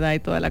pandemia, ¿verdad? Y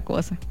toda la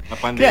cosa. La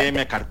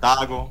pandemia,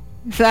 Cartago.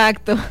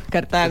 Exacto,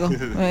 Cartago,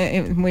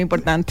 muy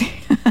importante.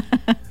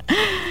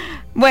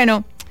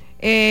 Bueno,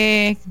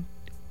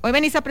 hoy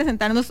venís a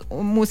presentarnos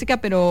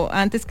música, pero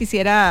antes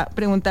quisiera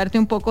preguntarte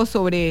un poco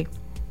sobre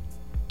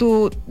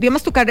tu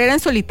carrera en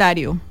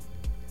solitario.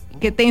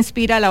 ¿Qué te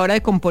inspira a la hora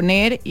de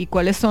componer y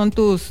cuáles son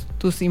tus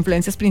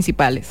influencias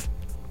principales?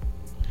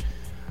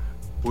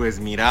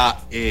 Pues mira,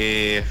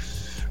 en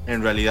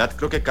realidad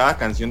creo que cada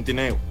canción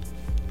tiene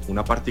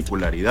una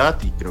particularidad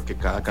y creo que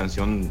cada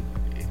canción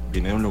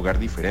viene de un lugar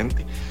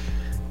diferente.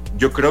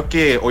 Yo creo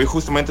que hoy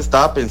justamente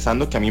estaba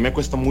pensando que a mí me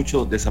cuesta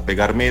mucho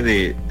desapegarme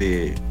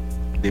de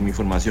mi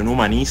formación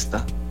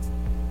humanista.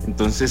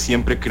 Entonces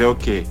siempre creo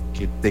que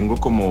tengo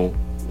como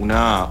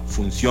una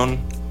función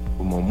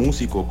como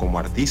músico, como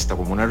artista,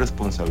 como una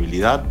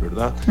responsabilidad,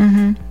 ¿verdad?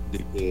 Uh-huh.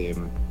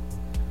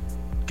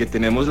 Que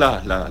tenemos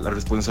la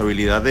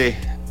responsabilidad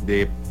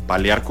de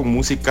paliar con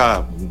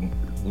música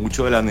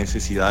mucho de las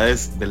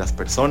necesidades de las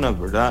personas,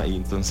 ¿verdad? Y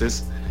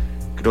entonces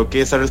creo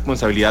que esa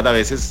responsabilidad a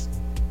veces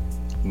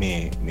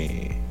me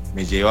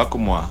lleva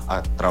como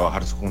a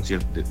trabajar con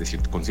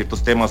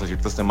ciertos temas o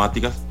ciertas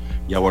temáticas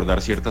y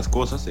abordar ciertas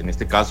cosas. En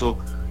este caso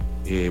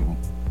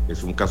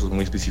es un caso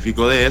muy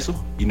específico de eso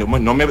y no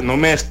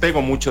me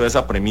despego mucho de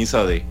esa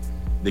premisa de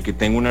que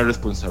tengo una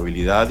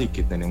responsabilidad y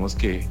que tenemos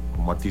que,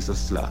 como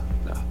artistas, la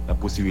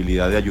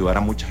posibilidad de ayudar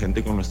a mucha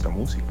gente con nuestra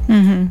música.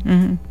 Uh-huh,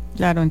 uh-huh.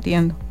 Claro,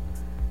 entiendo.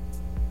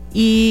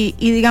 Y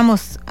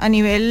digamos, a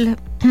nivel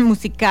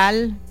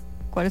musical,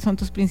 ¿cuáles son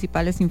tus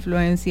principales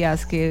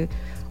influencias? ¿De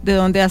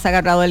dónde has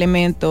agarrado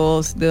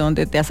elementos? ¿De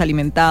dónde te has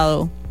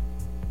alimentado?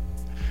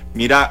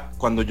 Mira,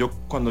 cuando yo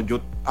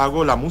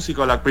hago la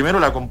música, primero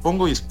la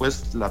compongo y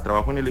después la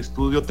trabajo en el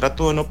estudio,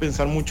 trato de no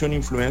pensar mucho en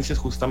influencias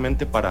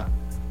justamente para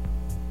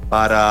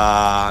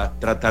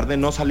tratar de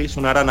no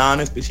sonar a nada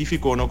en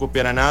específico o no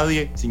copiar a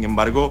nadie. Sin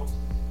embargo,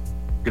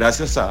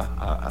 gracias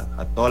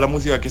a toda la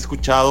música que he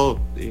escuchado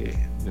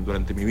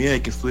durante mi vida y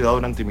que he estudiado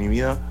durante mi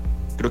vida,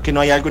 creo que no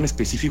hay algo en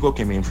específico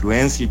que me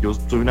influencie. Yo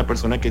soy una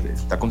persona que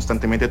está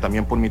constantemente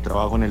también por mi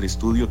trabajo en el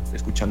estudio,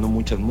 escuchando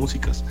muchas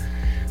músicas.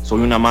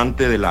 Soy un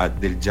amante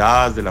del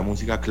jazz, de la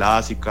música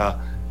clásica,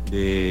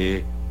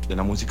 de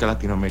la música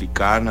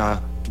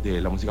latinoamericana, de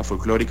la música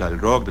folclórica, del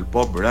rock, del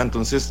pop, ¿verdad?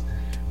 Entonces,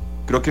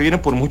 creo que viene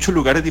por muchos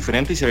lugares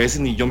diferentes y a veces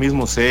ni yo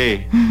mismo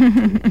sé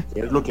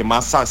qué es lo que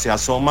más se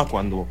asoma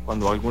cuando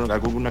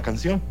hago una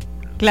canción.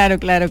 Claro.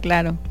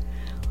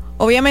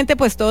 Obviamente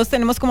pues todos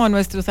tenemos como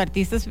nuestros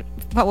artistas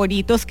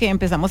favoritos que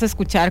empezamos a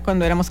escuchar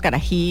cuando éramos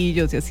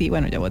carajillos y así.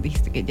 Bueno, ya vos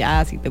dijiste que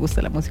ya, si te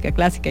gusta la música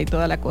clásica y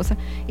toda la cosa.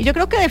 Y yo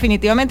creo que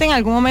definitivamente en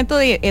algún momento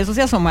eso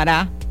se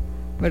asomará,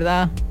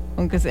 ¿verdad?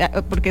 Aunque sea,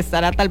 porque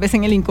estará tal vez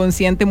en el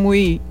inconsciente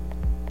muy,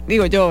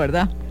 digo yo,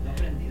 ¿verdad?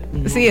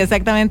 Sí,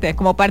 exactamente,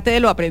 como parte de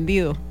lo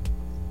aprendido.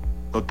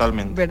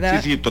 Totalmente.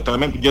 ¿Verdad? Sí,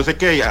 totalmente. Yo sé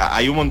que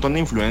hay un montón de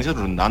influencias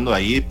rondando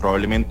ahí,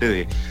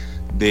 probablemente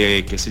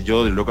de qué sé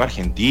yo, del rock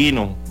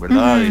argentino,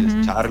 ¿verdad? Uh-huh.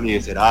 De Charlie,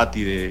 de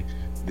Cerati, de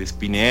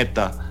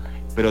Spinetta,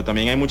 pero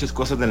también hay muchas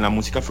cosas de la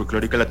música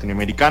folclórica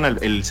latinoamericana.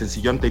 El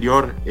sencillo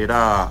anterior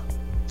era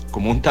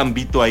como un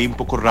tambito ahí un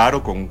poco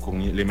raro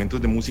con elementos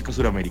de música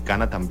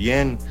suramericana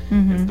también.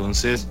 Uh-huh.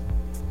 Entonces,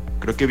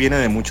 creo que viene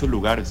de muchos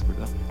lugares,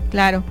 ¿verdad?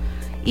 Claro.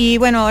 Y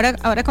bueno,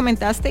 ahora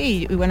comentaste,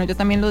 y bueno, yo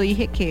también lo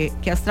dije, que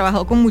has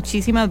trabajado con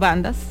muchísimas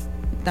bandas,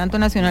 tanto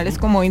nacionales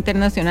como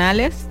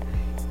internacionales.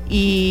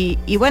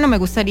 Y bueno, me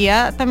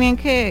gustaría también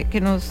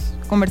que nos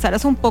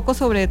conversaras un poco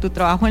sobre tu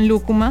trabajo en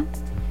Lúcuma,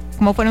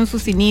 cómo fueron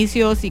sus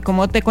inicios y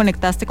cómo te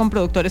conectaste con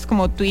productores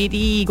como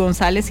Tweety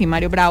González y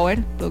Mario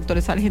Brauer,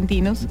 productores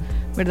argentinos,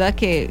 ¿verdad?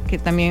 Que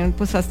también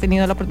pues has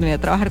tenido la oportunidad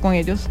de trabajar con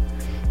ellos.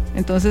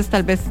 Entonces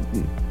tal vez,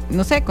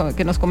 no sé,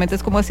 que nos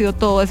comentes cómo ha sido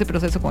todo ese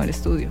proceso con el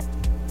estudio.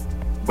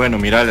 Bueno,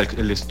 mira,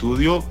 el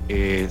estudio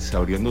se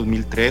abrió en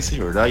 2013,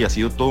 ¿verdad? Y ha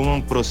sido todo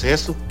un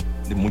proceso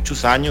de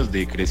muchos años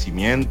de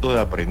crecimiento, de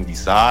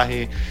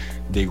aprendizaje,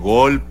 de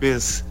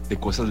golpes, de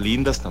cosas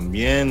lindas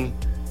también,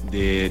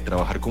 de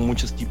trabajar con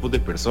muchos tipos de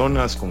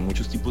personas, con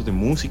muchos tipos de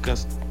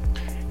músicas.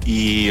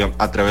 Y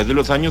a través de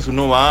los años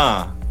uno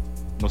va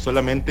no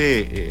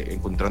solamente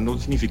encontrando un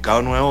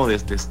significado nuevo de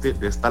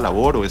esta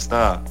labor o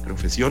esta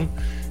profesión,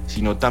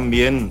 sino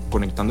también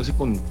conectándose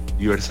con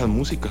diversas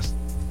músicas.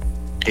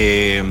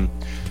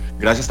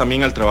 Gracias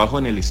también al trabajo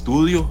en el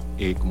estudio,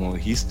 como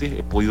dijiste,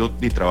 he podido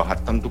trabajar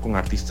tanto con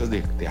artistas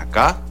de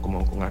acá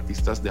como con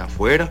artistas de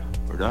afuera,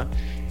 ¿verdad?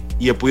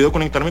 Y he podido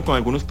conectarme con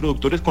algunos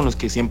productores con los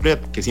que siempre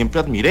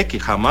admiré, que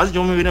jamás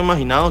yo me hubiera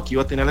imaginado que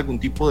iba a tener algún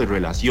tipo de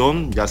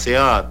relación, ya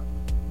sea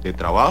de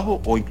trabajo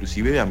o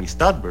inclusive de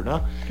amistad,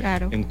 ¿verdad?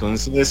 Claro.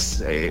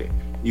 Entonces,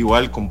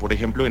 igual como por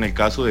ejemplo en el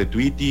caso de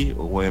Tweety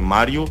o de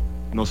Mario,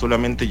 no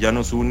solamente ya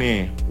nos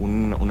une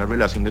una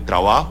relación de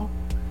trabajo,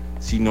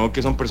 sino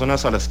que son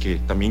personas a las que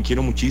también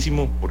quiero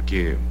muchísimo,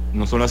 porque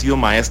no solo han sido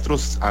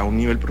maestros a un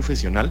nivel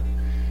profesional,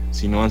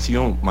 sino han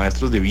sido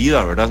maestros de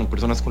vida, ¿verdad? Son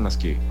personas con las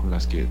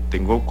que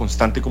tengo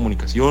constante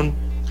comunicación,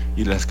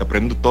 y las que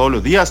aprendo todos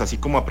los días, así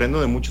como aprendo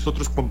de muchos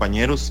otros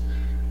compañeros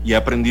y he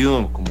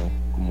aprendido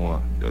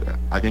como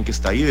alguien que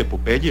está ahí de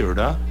Popeye,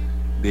 ¿verdad?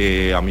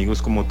 De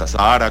amigos como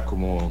Tazara,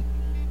 como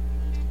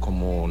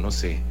no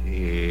sé,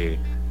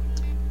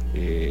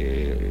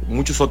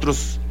 muchos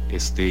otros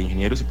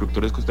ingenieros y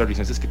productores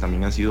costarricenses que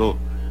también han sido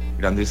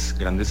grandes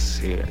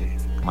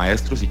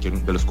maestros y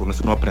de los cuales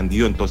uno ha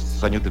aprendido en todos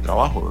estos años de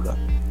trabajo, ¿verdad?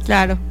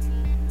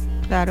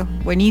 Claro,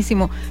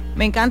 buenísimo.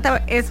 Me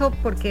encanta eso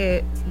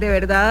porque de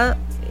verdad,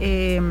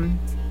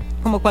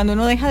 como cuando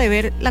uno deja de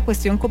ver la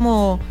cuestión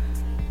como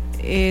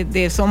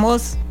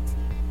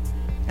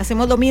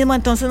hacemos lo mismo,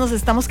 entonces nos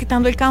estamos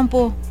quitando el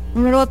campo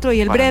uno al otro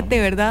y el brete,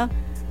 ¿verdad?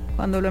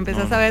 Cuando lo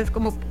empezás a ver es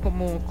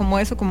como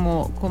eso,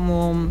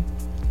 como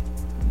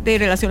de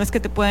relaciones que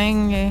te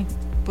pueden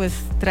pues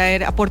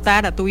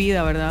aportar a tu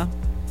vida, ¿verdad?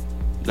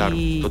 Claro,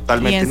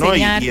 totalmente, ¿no?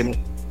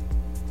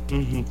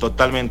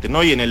 Totalmente,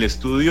 ¿no? Y en el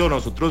estudio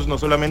nosotros no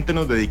solamente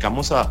nos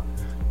dedicamos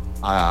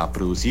a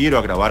producir o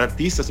a grabar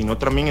artistas, sino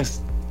también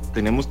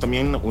tenemos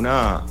también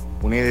una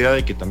idea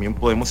de que también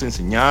podemos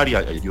enseñar y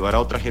ayudar a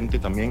otra gente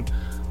también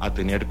a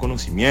tener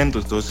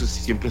conocimientos. Entonces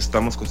siempre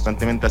estamos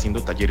constantemente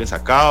haciendo talleres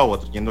acá o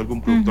atrayendo a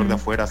algún productor de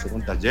afuera a hacer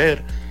un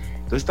taller.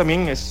 Entonces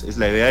también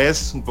la idea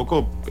es un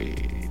poco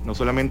no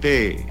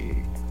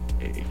solamente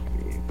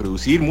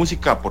producir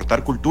música,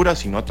 aportar cultura,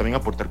 sino también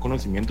aportar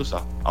conocimientos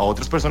a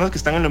otras personas que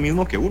están en lo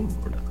mismo que uno,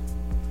 ¿verdad?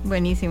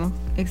 Buenísimo,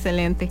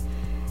 excelente.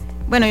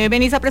 Bueno, hoy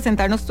venís a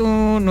presentarnos tu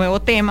nuevo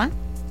tema,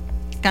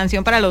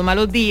 Canción para los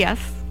malos días.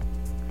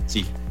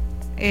 Sí.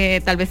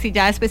 Tal vez si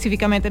ya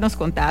específicamente nos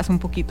contás un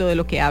poquito de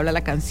lo que habla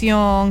la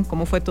canción,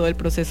 cómo fue todo el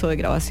proceso de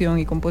grabación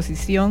y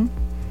composición.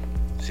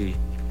 Sí.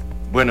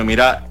 Bueno,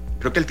 mira,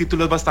 creo que el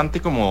título es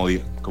bastante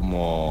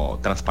como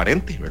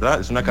transparente,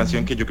 ¿verdad? Es una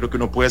canción que yo creo que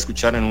uno puede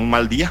escuchar en un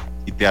mal día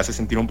y te hace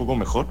sentir un poco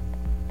mejor.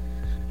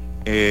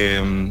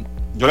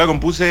 Yo la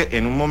compuse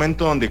en un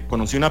momento donde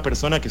conocí una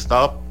persona que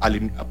estaba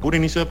a puro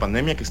inicio de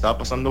pandemia, que estaba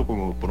pasando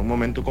como por un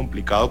momento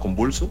complicado,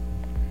 convulso,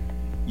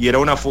 y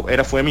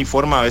fue mi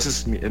forma, a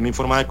veces es mi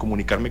forma de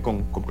comunicarme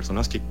con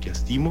personas que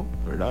estimo,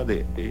 ¿verdad?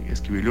 De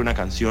escribirle una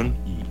canción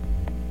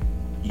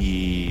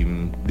y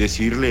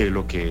decirle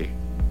lo que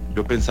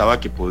yo pensaba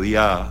que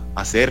podía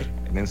hacer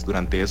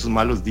durante esos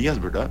malos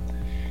días, ¿verdad?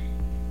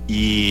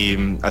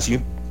 Y así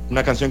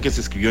una canción que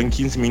se escribió en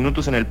 15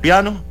 minutos en el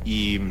piano,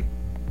 y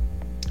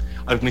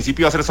al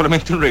principio iba a ser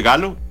solamente un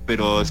regalo,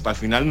 pero al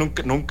final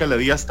nunca le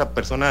di a esta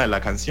persona de la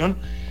canción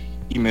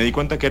y me di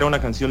cuenta que era una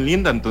canción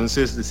linda,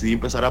 entonces decidí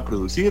empezar a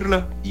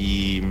producirla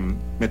y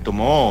me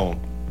tomó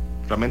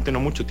realmente no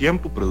mucho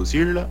tiempo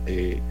producirla,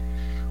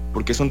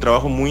 porque es un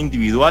trabajo muy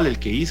individual el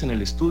que hice en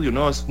el estudio,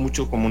 ¿no? Es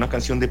mucho como una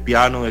canción de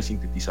piano, de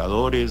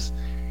sintetizadores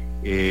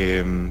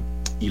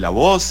y la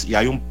voz, y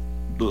hay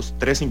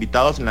 3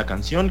 invitados en la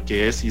canción,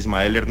 que es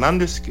Ismael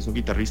Hernández, que es un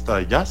guitarrista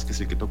de jazz, que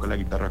es el que toca la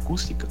guitarra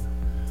acústica,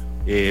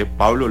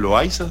 Pablo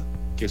Loaiza,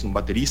 que es un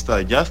baterista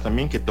de jazz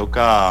también, que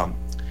toca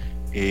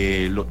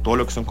todo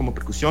lo que son como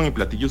percusión y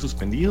platillos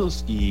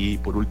suspendidos, y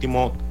por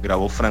último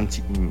grabó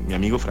mi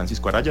amigo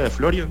Francisco Araya de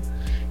Florian,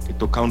 que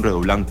toca un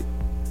redoblante.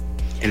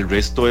 El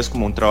resto es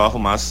como un trabajo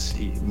más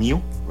mío,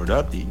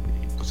 ¿verdad? Y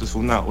entonces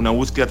fue una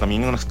búsqueda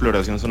también, una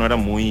exploración sonora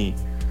muy,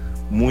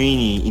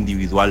 muy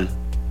individual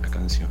la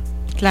canción.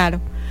 Claro.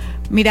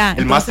 Mira,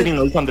 el mastering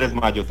lo hizo Andrés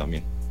Mayo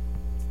también.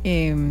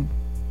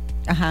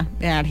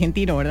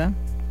 Argentino, ¿verdad?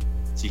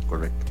 Sí,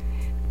 correcto.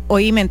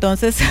 Oíme,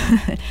 entonces,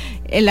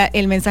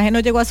 el mensaje no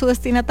llegó a su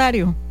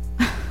destinatario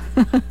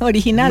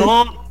original.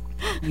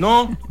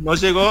 No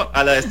llegó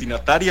a la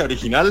destinataria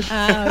original.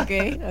 Ok.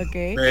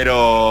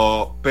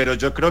 Pero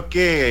yo creo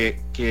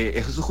que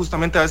eso es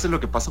justamente a veces lo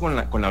que pasa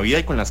con la vida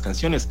y con las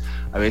canciones.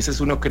 A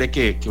veces uno cree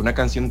que una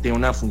canción tiene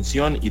una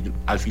función y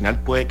al final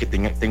puede que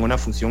tenga una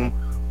función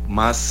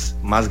más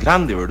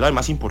grande, ¿verdad?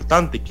 Más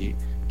importante, que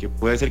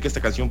puede ser que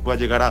esta canción pueda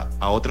llegar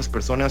a otras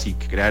personas y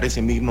crear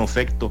ese mismo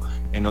efecto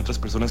en otras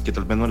personas que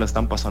tal vez no la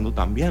están pasando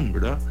tan bien,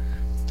 ¿verdad?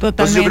 Totalmente.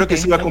 Entonces yo creo que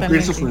sí va a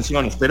cumplir su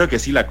función, espero que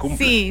sí la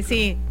cumpla.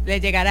 Sí, le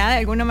llegará de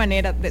alguna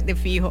manera de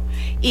fijo.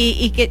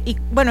 Y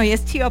bueno, y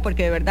es chiva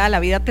porque de verdad la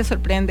vida te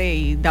sorprende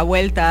y da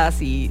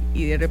vueltas y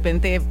de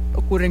repente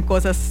ocurren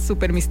cosas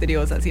súper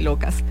misteriosas y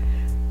locas.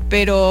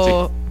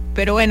 Pero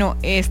bueno,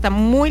 está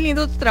muy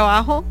lindo tu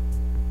trabajo.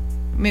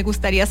 Me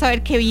gustaría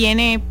saber qué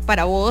viene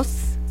para vos,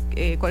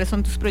 cuáles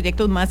son tus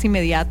proyectos más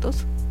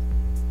inmediatos.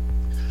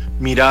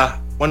 Mira,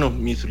 bueno,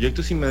 mis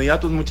proyectos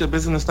inmediatos muchas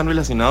veces no están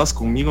relacionados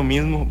conmigo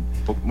mismo.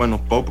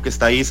 Poco que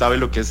está ahí sabe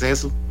lo que es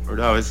eso,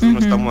 ¿verdad? A veces uno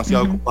está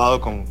demasiado ocupado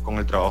con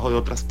el trabajo de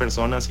otras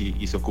personas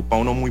y se ocupa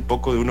uno muy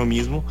poco de uno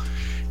mismo.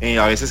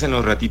 A veces en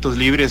los ratitos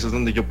libres es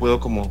donde yo puedo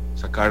como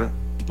sacar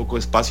un poco de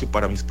espacio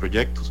para mis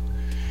proyectos.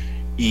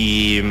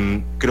 Y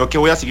creo que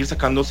voy a seguir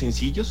sacando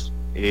sencillos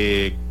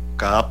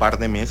cada par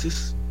de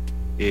meses.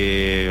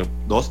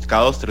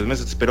 Cada 2-3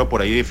 meses, espero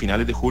por ahí de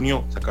finales de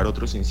junio sacar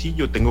otro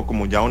sencillo. Tengo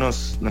como ya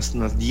unas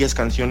 10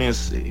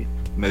 canciones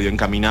medio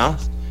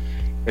encaminadas.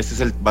 Este es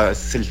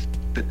el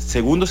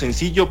segundo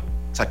sencillo.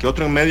 Saqué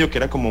otro en medio que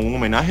era como un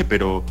homenaje,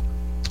 pero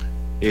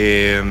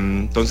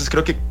entonces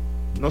creo que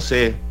no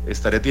sé,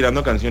 estaré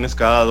tirando canciones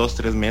cada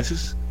 2-3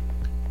 meses.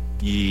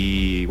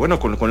 Y bueno,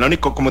 con la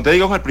única, como te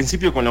digo al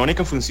principio, con la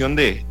única función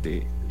de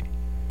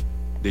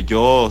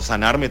yo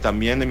sanarme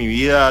también de mi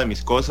vida, de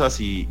mis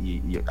cosas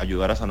y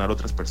ayudar a sanar a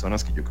otras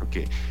personas, que yo creo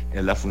que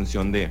es la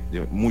función de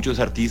muchos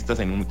artistas,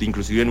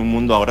 inclusive en un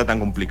mundo ahora tan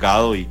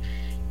complicado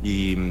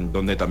y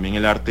donde también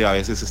el arte a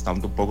veces está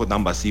un poco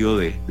tan vacío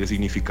de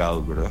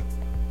significados, ¿verdad?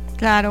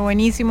 Claro,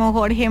 buenísimo,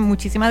 Jorge,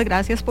 muchísimas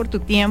gracias por tu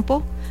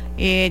tiempo.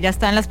 Ya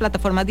está en las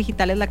plataformas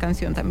digitales la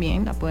canción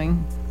también, la pueden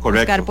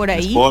buscar por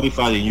ahí. En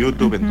Spotify, en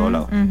YouTube, en todo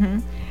lado.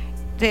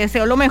 Te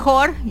deseo lo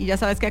mejor y ya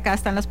sabes que acá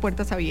están las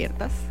puertas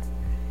abiertas.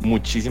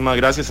 Muchísimas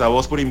gracias a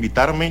vos por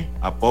invitarme,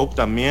 a Pope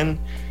también,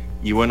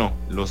 y bueno,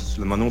 les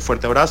mando un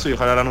fuerte abrazo y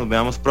ojalá nos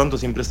veamos pronto,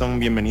 siempre están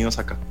bienvenidos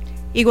acá.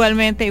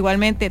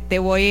 Igualmente, te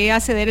voy a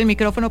ceder el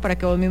micrófono para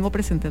que vos mismo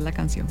presentes la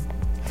canción.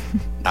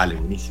 Dale,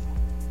 buenísimo.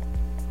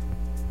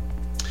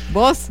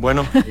 ¿Vos?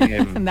 Bueno,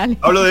 Dale.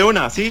 hablo de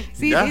una, ¿sí?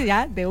 Sí,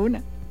 ya, de una.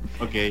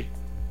 Ok.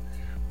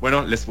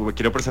 Bueno, les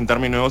quiero presentar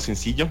mi nuevo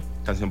sencillo,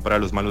 Canción para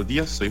los malos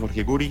días. Soy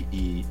Jorge Guri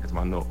y les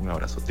mando un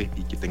abrazote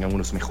y que tengan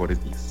unos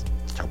mejores días.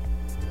 Chao.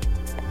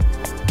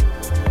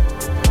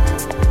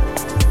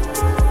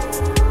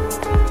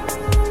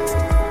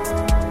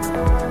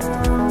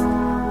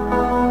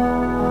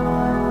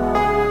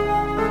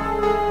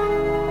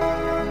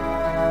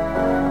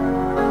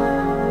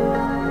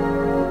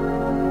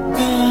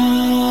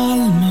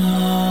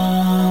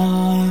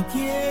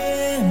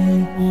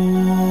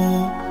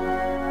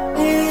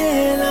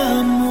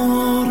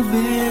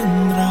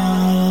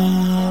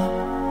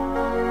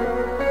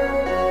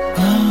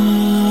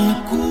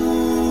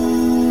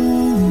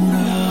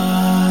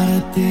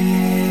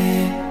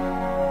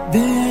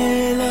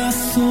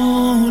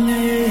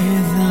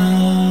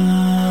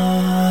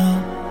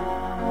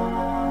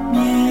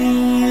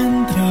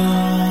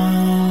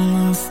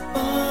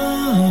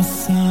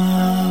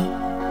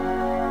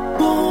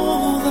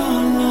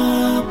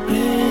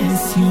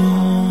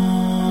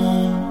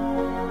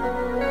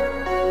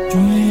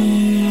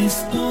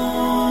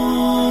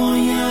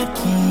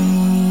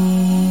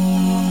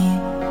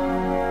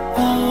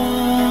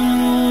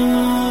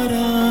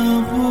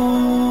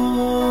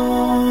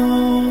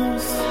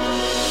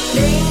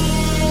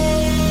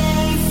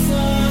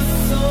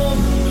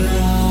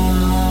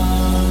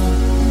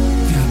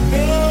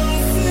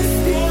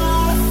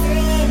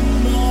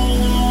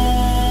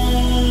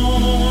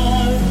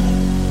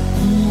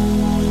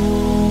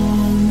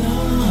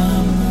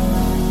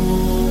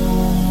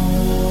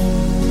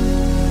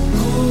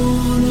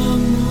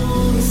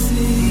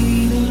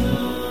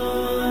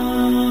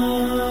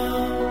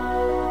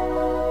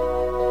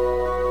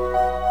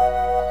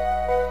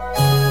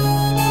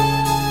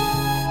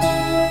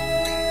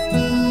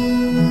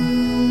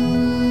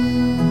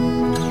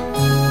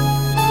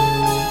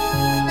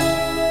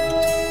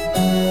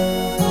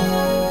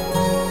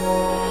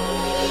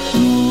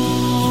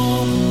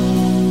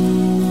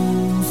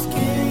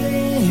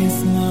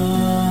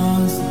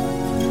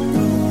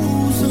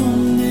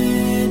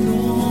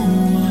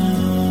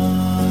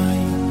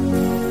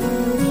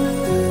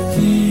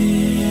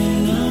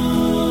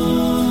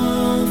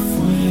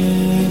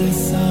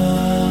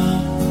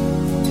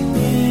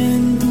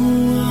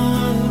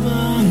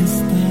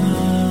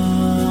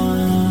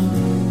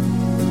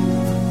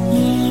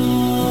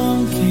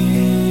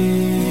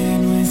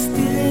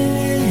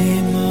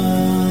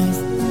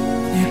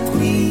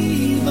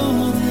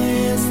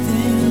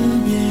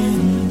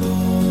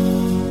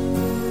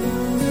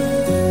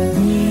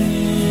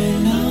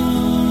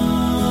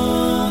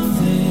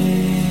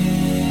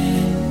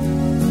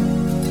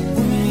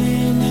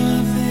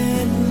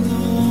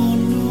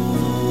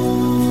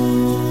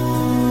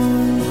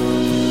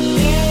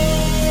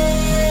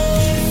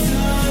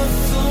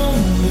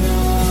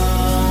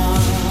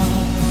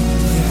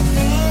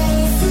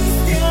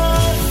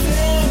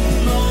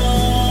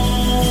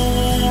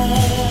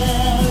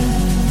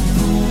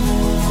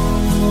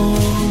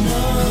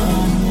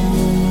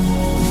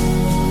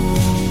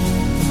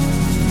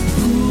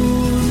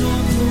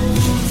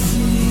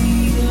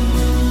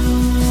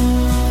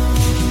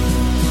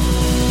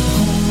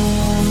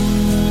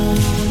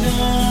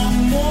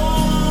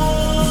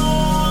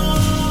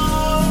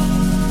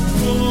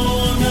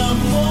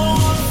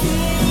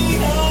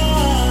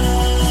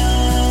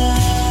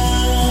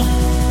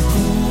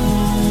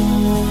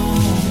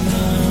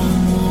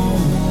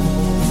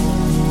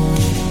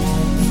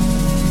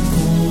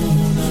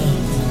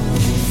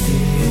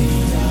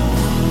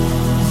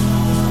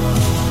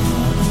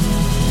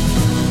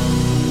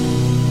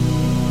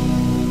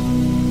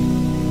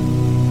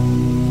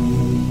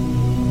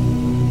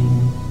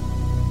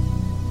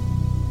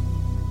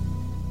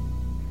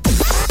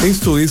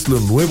 Esto es lo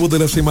nuevo de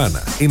la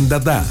semana en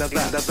Dadá.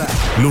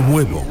 Lo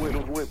nuevo.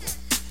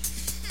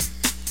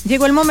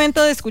 Llegó el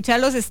momento de escuchar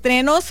los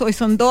estrenos. Hoy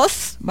son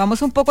 2.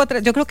 Vamos un poco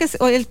atrás. Yo creo que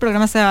hoy el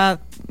programa se va a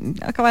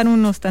acabar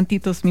unos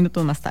tantitos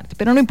minutos más tarde,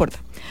 pero no importa.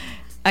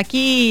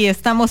 Aquí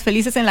estamos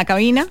felices en la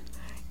cabina.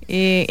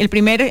 El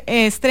primer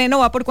estreno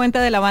va por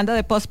cuenta de la banda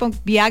de post-punk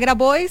Viagra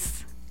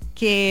Boys,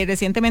 que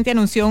recientemente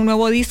anunció un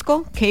nuevo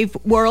disco, Cave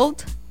World,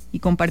 y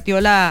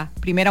compartió la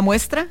primera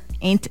muestra,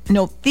 Ain't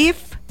No Thief.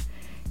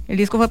 El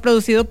disco fue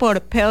producido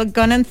por Pell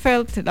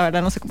Gunnenfeld, la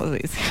verdad no sé cómo se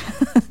dice,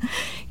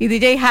 y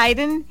DJ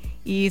Hayden,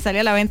 y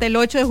sale a la venta el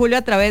 8 de julio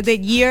a través de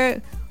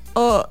Year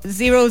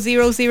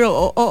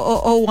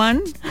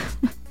 00001.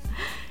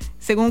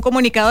 Según un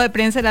comunicado de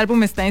prensa, el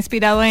álbum está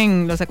inspirado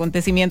en los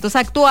acontecimientos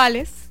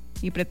actuales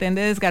y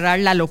pretende desgarrar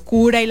la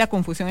locura y la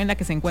confusión en la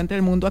que se encuentra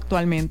el mundo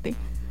actualmente.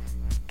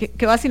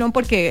 Qué vacilón,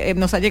 porque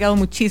nos ha llegado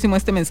muchísimo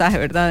este mensaje,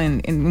 ¿verdad?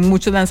 En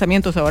muchos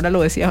lanzamientos, ahora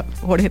lo decía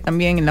Jorge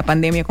también, en la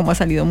pandemia, cómo ha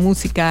salido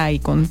música y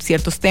con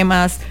ciertos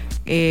temas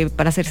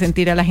para hacer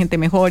sentir a la gente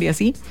mejor y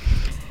así.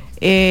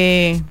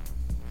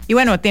 Y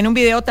bueno, tiene un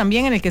video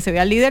también en el que se ve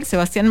al líder,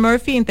 Sebastian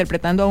Murphy,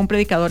 interpretando a un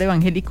predicador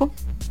evangélico.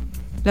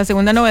 La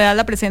segunda novedad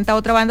la presenta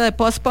otra banda de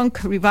post-punk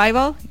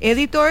revival,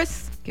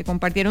 Editors, que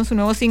compartieron su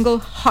nuevo single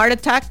Heart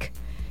Attack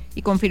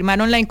y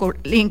confirmaron la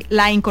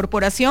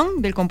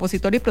incorporación del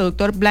compositor y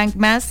productor Blank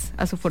Mass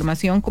a su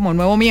formación como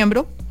nuevo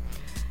miembro.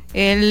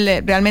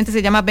 Él realmente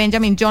se llama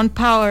Benjamin John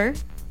Power,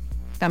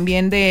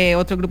 también de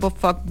otro grupo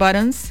Fuck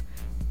Buttons,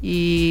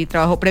 y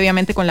trabajó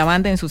previamente con la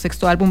banda en su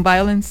sexto álbum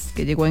Violence,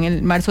 que llegó en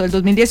el marzo del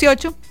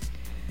 2018.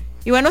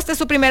 Y bueno, esta es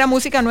su primera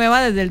música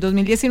nueva desde el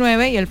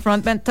 2019, y el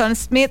frontman Tom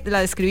Smith la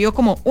describió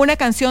como una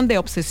canción de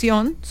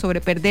obsesión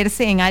sobre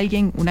perderse en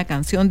alguien, una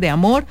canción de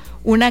amor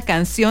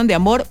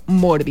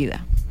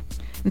mórbida.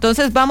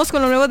 Entonces vamos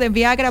con lo nuevo de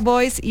Viagra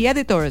Boys y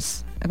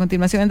Editors. A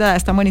continuación, Dadá,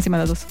 están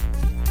buenísimas las dos.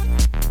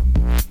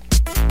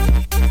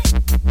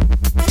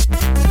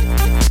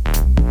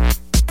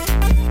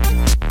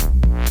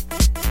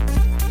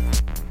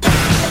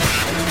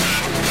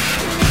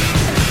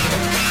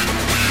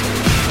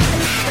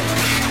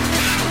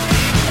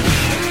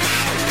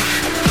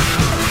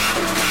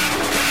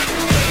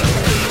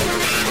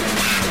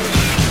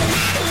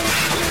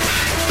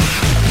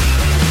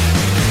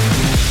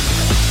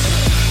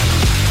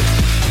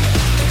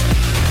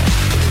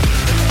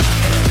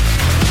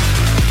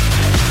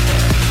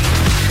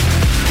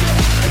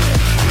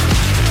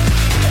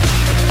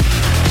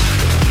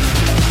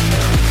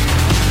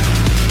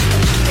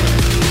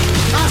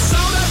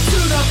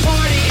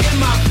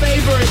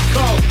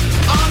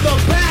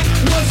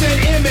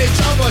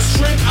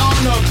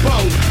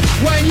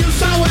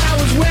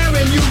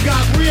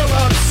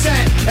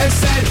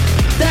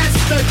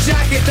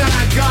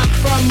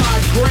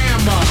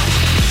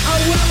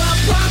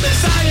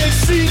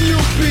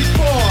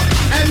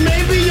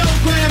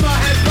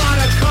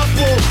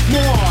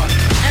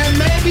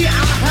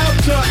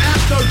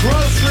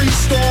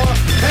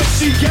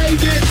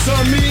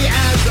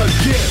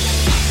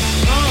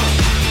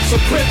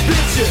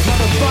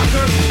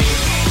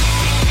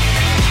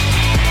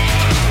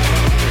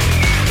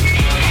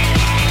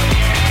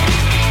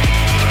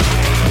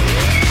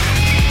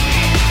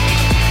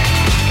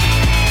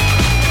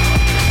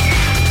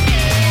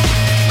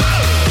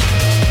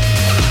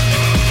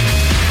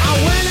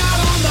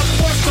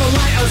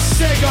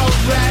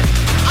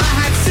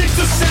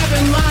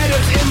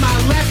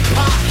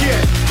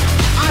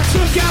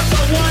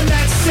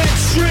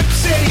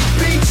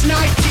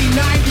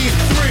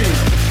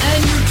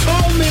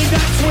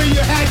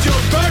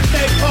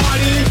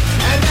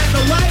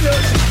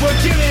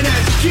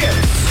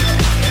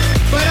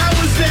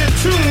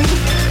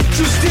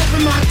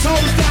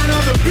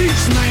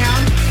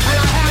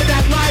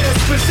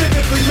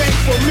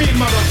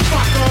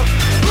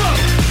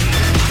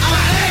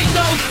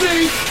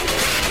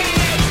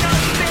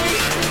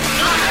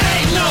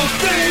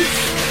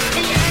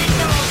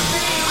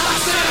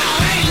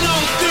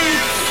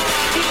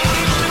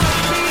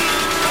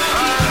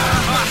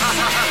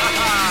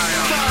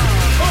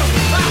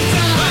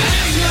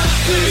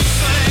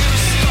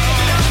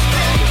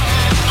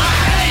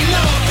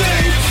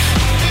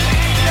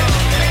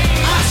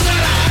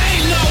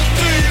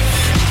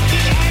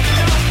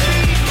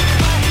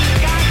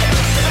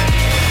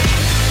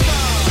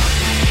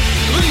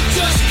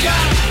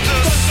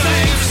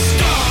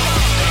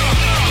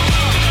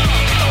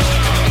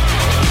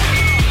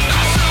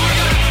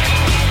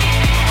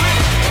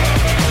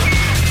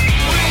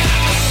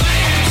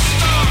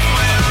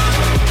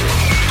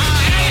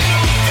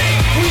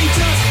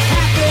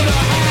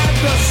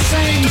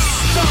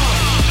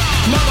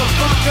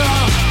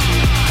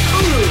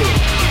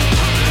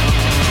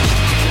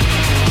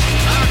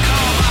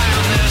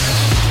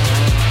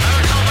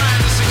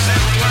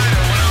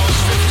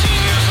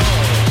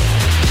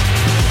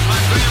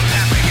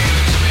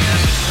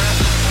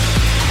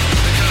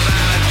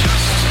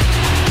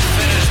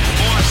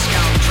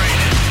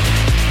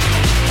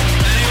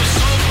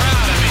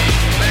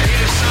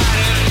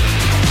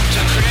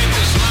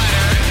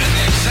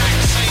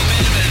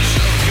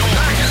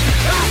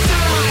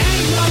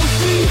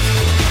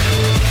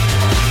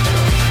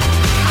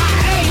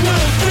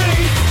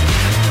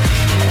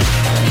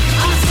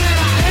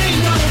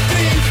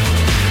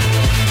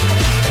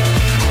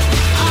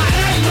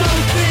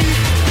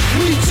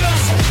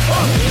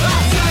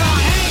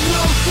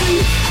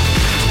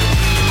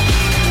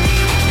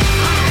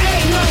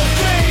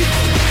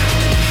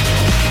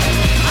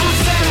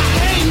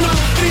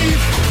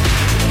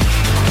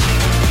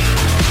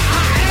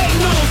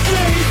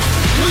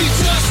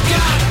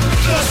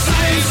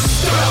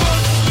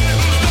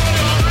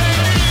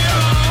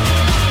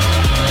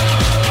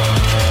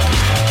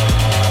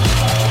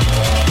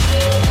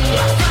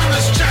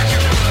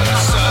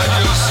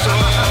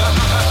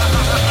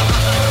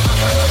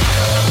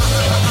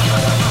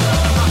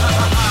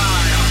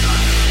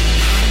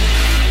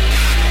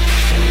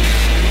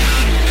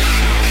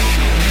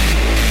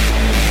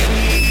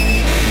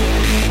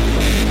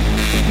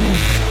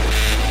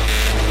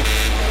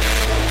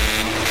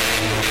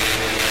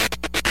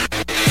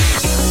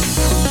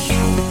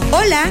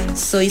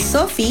 soy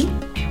Sofi.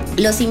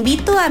 Los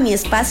invito a mi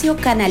espacio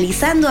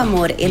Canalizando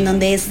Amor, en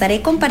donde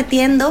estaré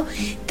compartiendo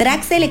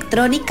tracks de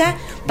electrónica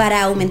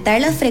para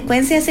aumentar las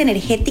frecuencias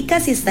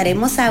energéticas y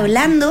estaremos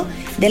hablando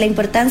de la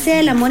importancia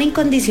del amor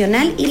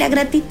incondicional y la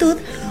gratitud,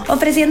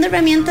 ofreciendo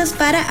herramientas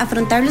para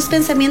afrontar los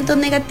pensamientos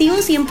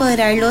negativos y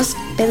empoderar los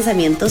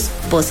pensamientos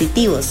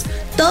positivos.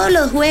 Todos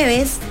los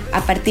jueves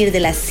a partir de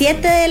las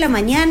 7 de la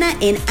mañana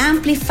en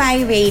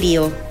Amplify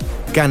Radio.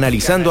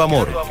 Canalizando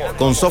Amor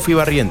con Sofi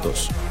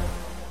Barrientos.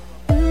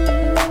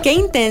 Qué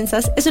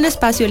Intensas es un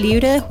espacio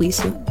libre de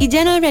juicio y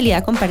lleno de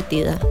realidad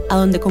compartida, a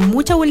donde con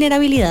mucha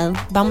vulnerabilidad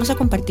vamos a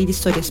compartir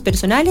historias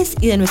personales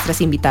y de nuestras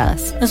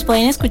invitadas. Nos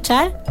pueden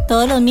escuchar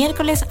todos los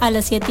miércoles a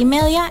las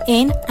 7:30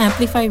 en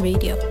Amplify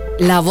Radio.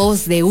 La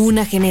voz de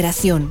una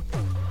generación.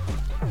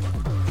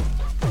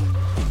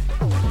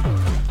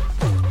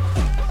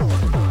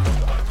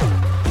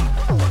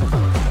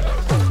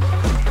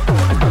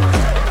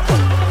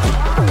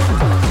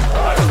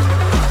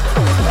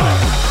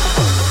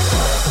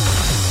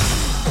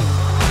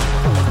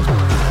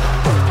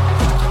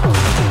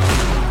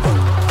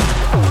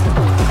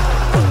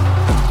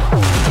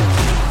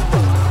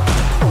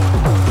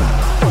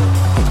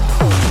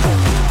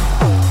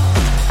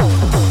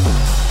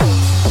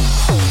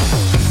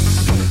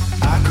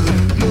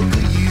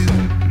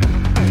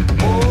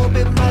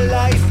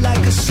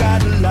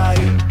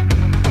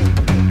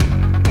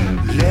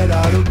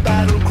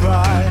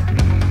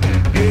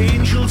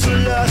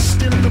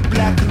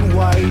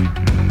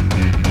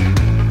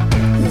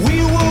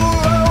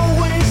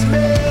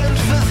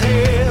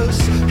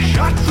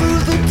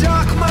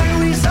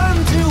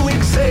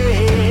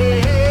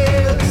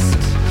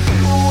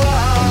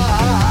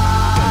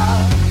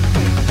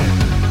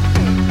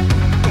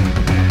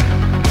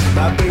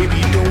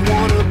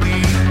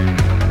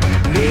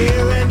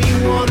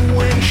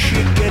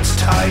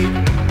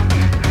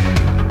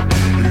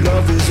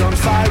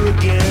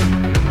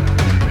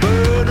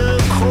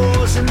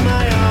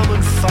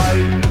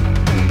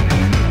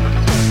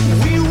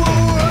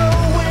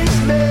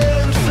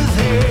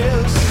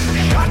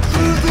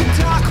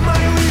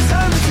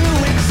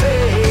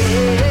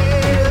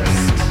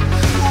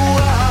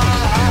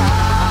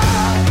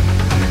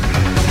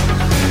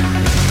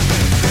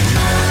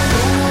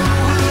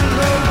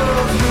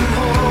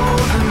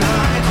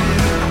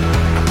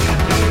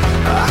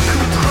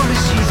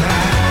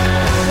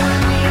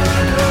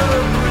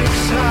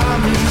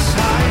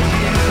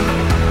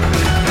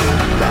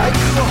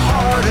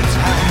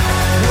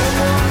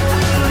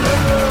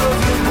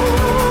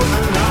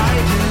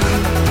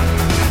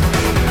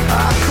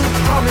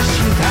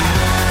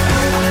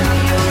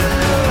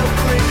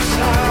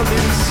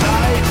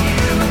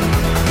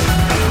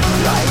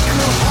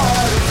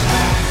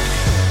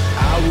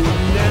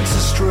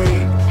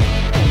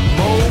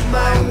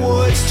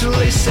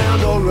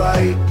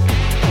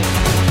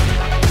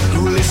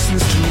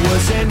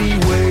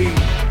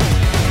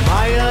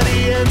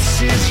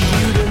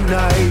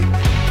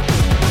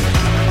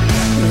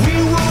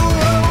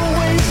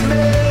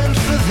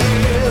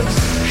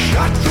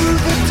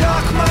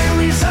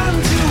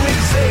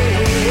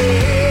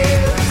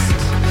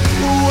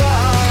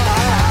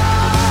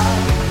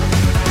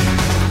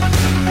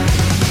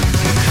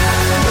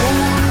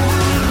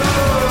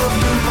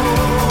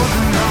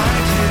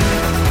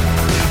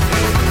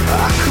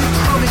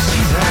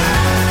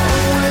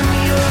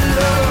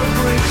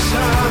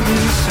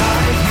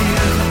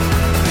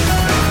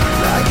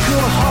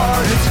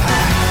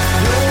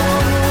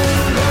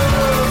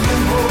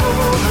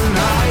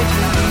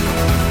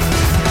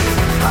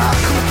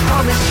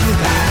 Promise you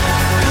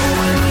that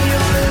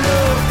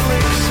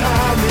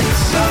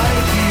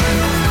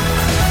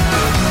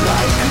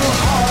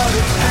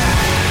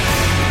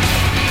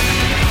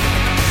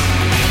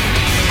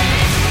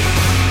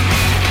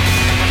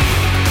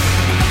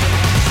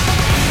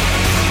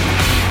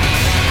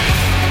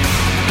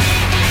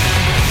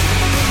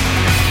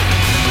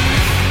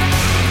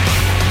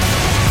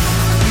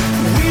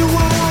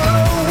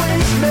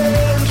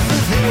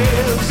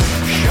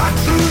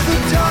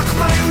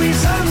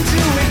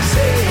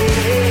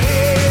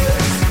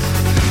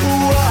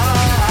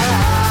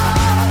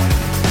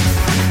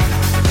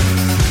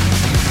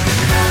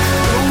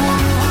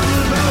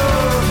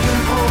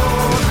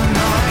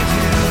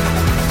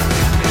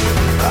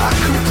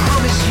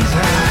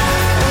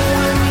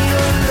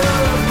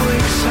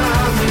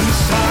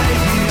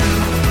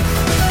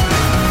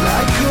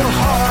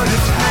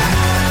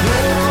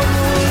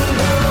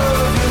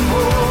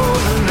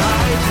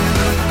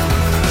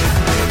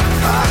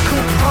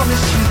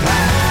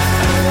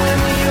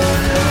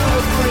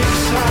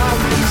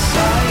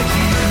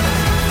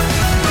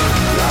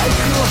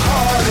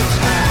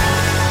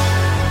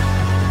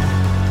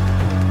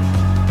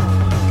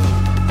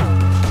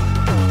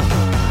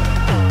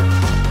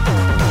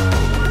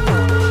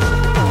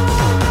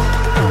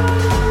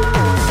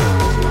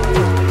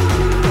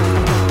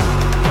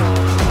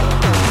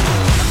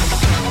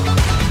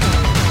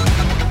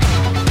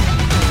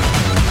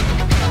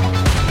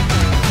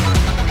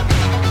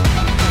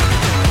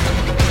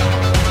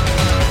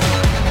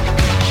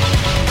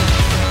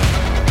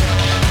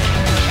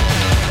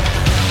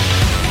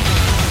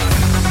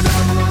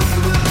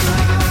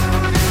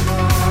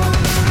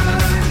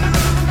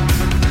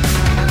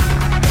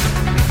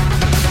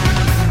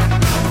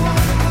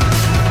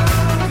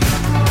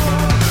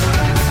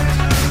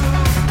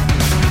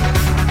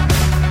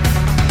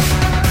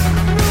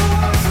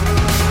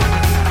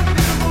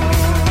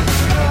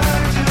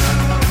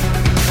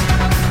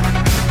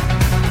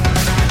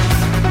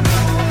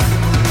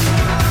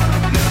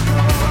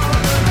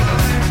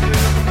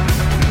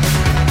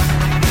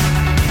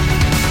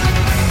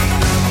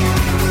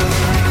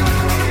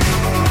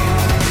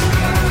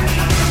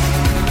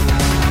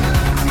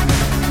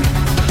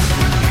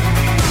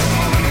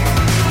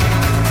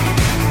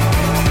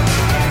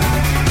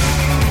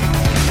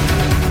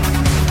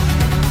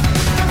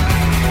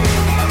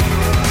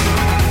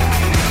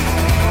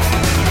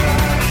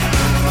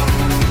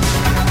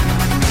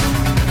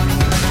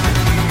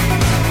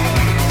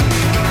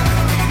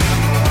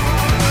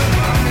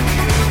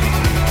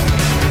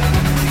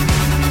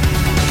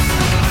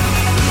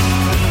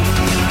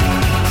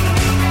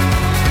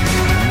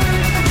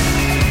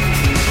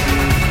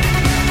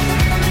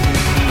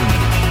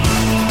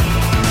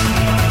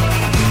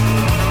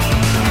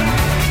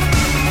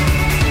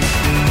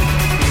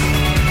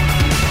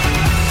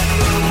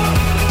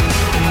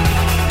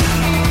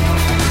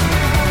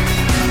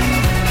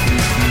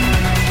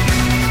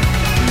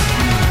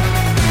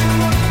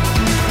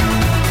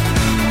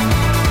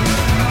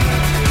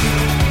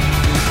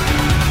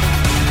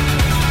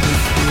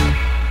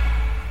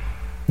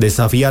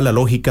Desafía la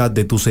lógica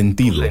de tus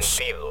sentidos.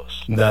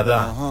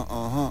 Dadá.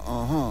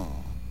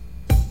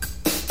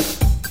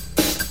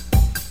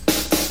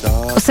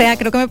 O sea,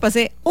 creo que me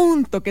pasé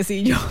un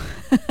toquecillo.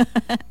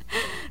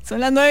 Son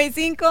las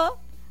 9:05.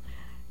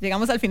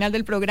 Llegamos al final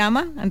del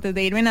programa. Antes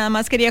de irme, nada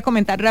más quería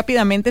comentar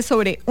rápidamente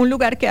sobre un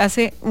lugar que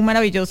hace un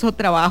maravilloso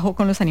trabajo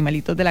con los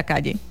animalitos de la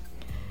calle.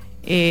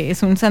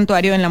 Es un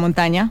santuario en la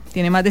montaña.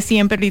 Tiene más de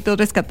 100 perritos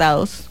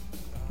rescatados,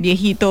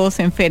 viejitos,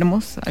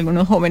 enfermos,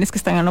 algunos jóvenes que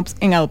están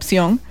en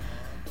adopción.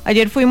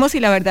 Ayer fuimos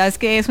y la verdad es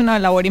que es una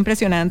labor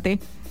impresionante.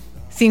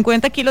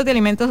 50 kilos de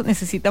alimentos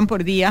necesitan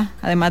por día,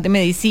 además de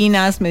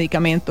medicinas,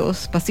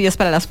 medicamentos, pastillas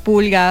para las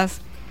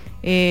pulgas.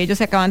 Ellos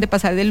se acaban de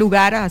pasar del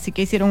lugar, así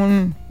que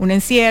hicieron un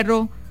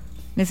encierro.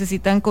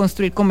 Necesitan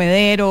construir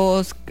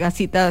comederos,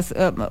 casitas,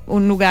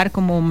 un lugar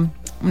como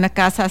una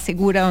casa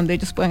segura donde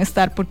ellos puedan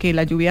estar, porque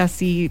la lluvia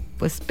sí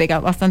pues pega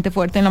bastante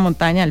fuerte en la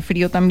montaña, el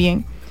frío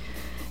también.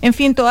 En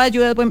fin, toda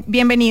ayuda es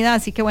bienvenida,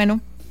 así que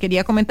bueno,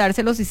 quería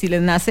comentárselos y si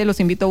les nace los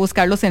invito a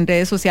buscarlos en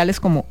redes sociales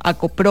como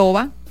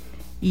Acoproba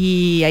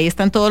y ahí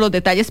están todos los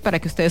detalles para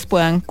que ustedes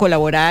puedan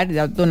colaborar,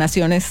 dar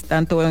donaciones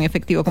tanto en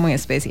efectivo como en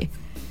especie.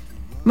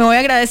 Me voy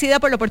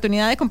agradecida por la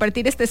oportunidad de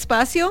compartir este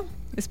espacio.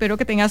 Espero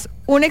que tengas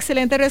un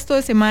excelente resto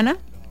de semana.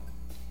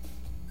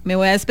 Me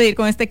voy a despedir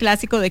con este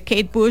clásico de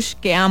Kate Bush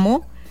que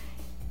amo.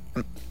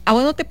 ¿A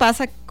vos no te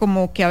pasa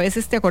como que a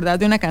veces te acordás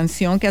de una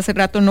canción que hace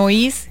rato no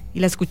oís y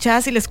la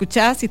escuchás y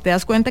te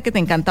das cuenta que te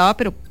encantaba,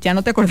 pero ya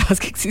no te acordabas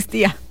que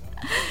existía?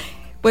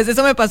 Pues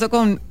eso me pasó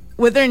con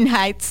Wuthering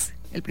Heights,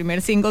 el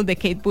primer single de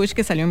Kate Bush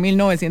que salió en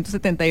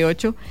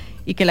 1978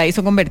 y que la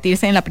hizo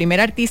convertirse en la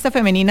primera artista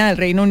femenina del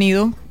Reino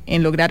Unido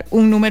en lograr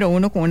un número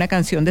 1 con una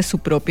canción de su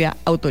propia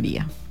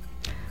autoría.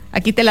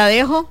 Aquí te la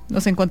dejo,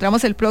 nos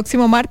encontramos el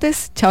próximo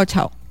martes. Chao,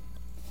 chao.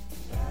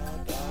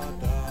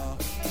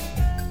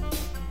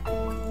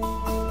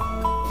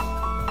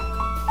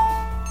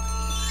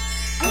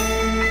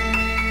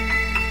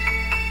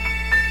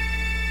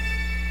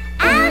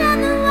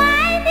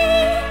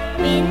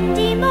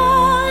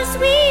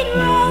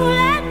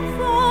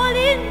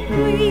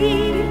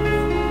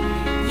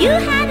 You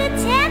had a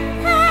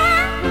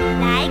temper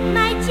like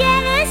my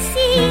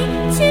jealousy,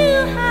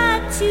 too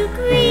hard, too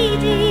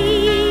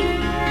greedy.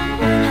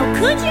 How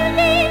could you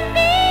leave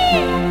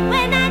me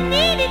when I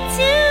needed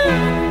to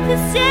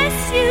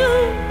possess you?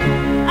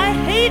 I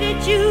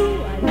hated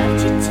you, I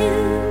loved you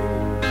too.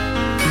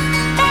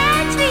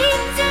 Bad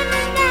dreams in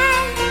the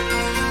night.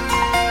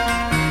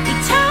 You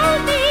told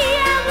me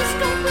I was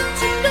going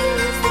to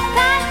lose the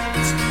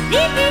fight.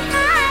 Leave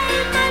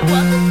behind my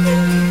walking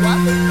through,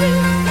 walking through.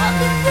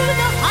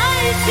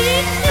 It's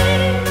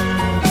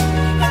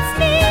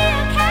me, I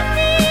can't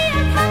see, I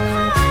come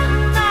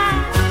home, my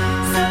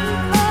so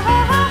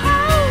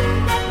cold.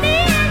 Let me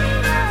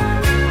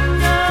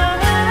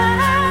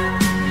alone,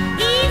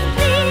 please,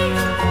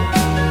 please.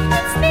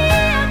 It's me, I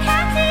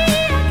can't see,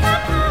 I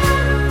come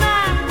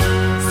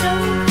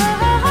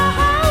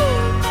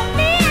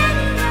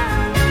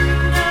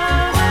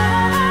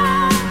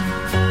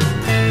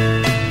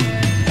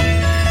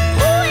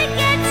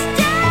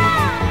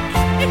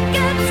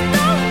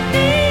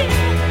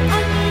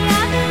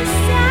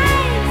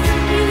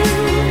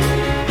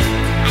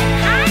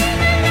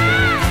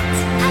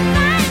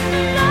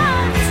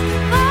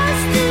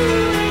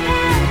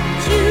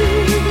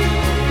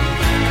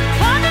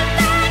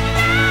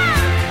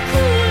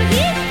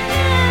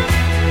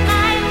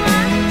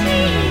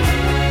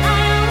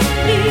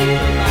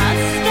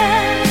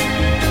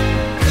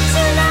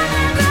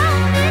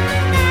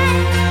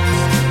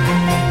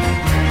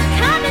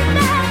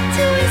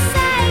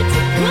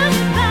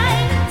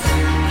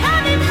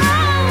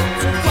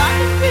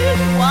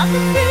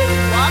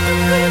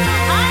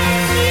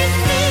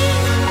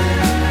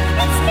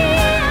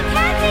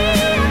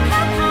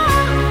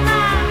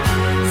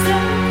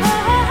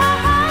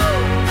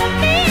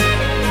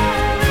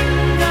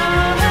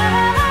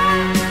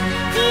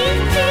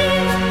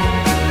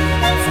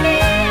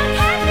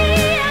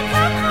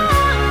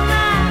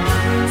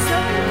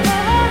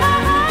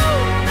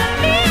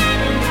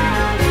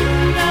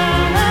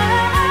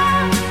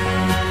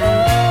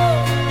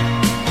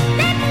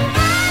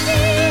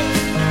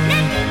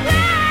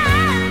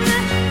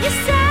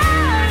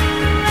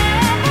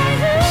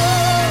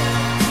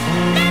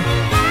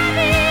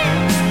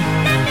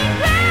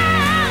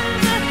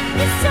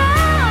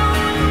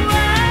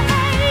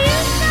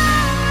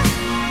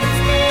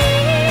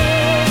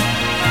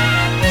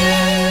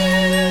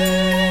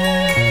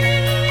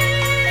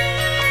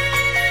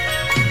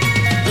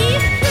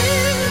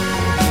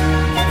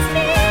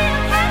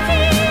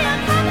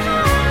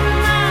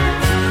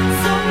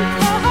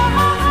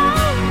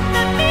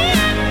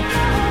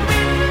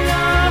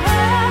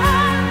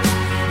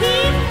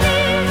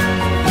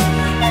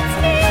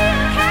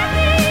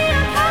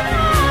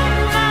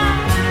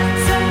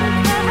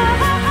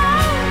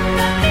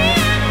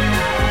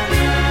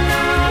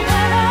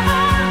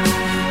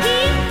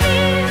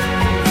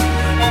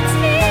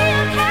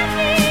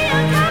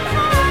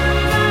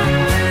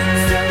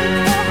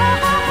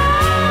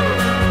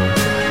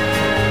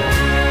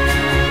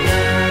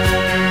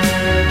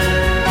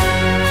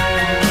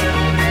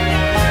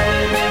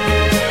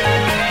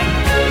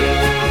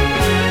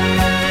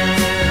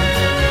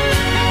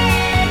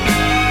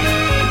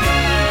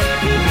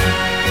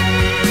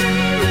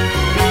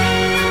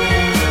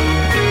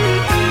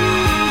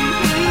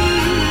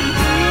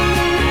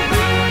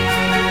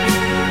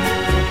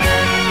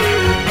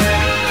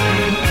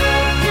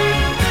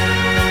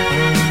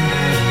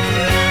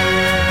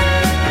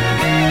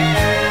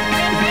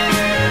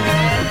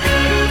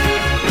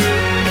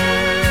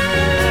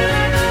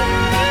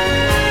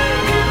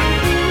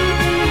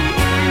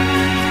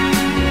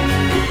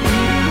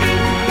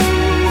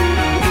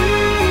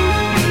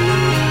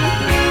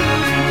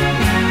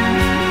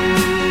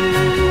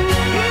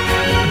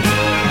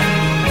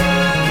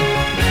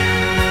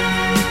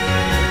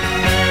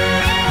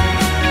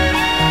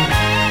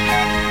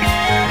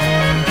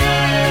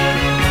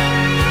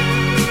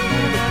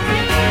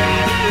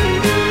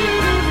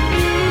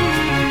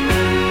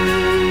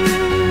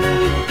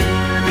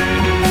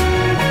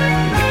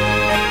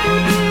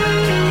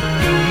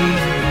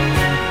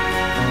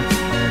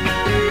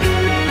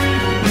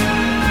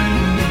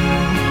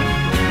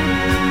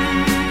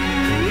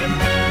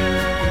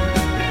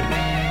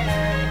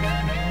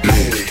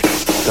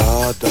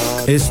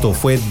Esto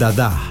fue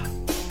Dadá.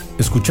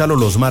 Escúchalo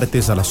los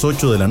martes a las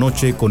 8 de la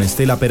noche con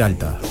Estela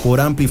Peralta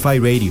por Amplify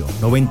Radio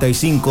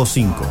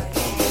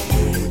 95.5.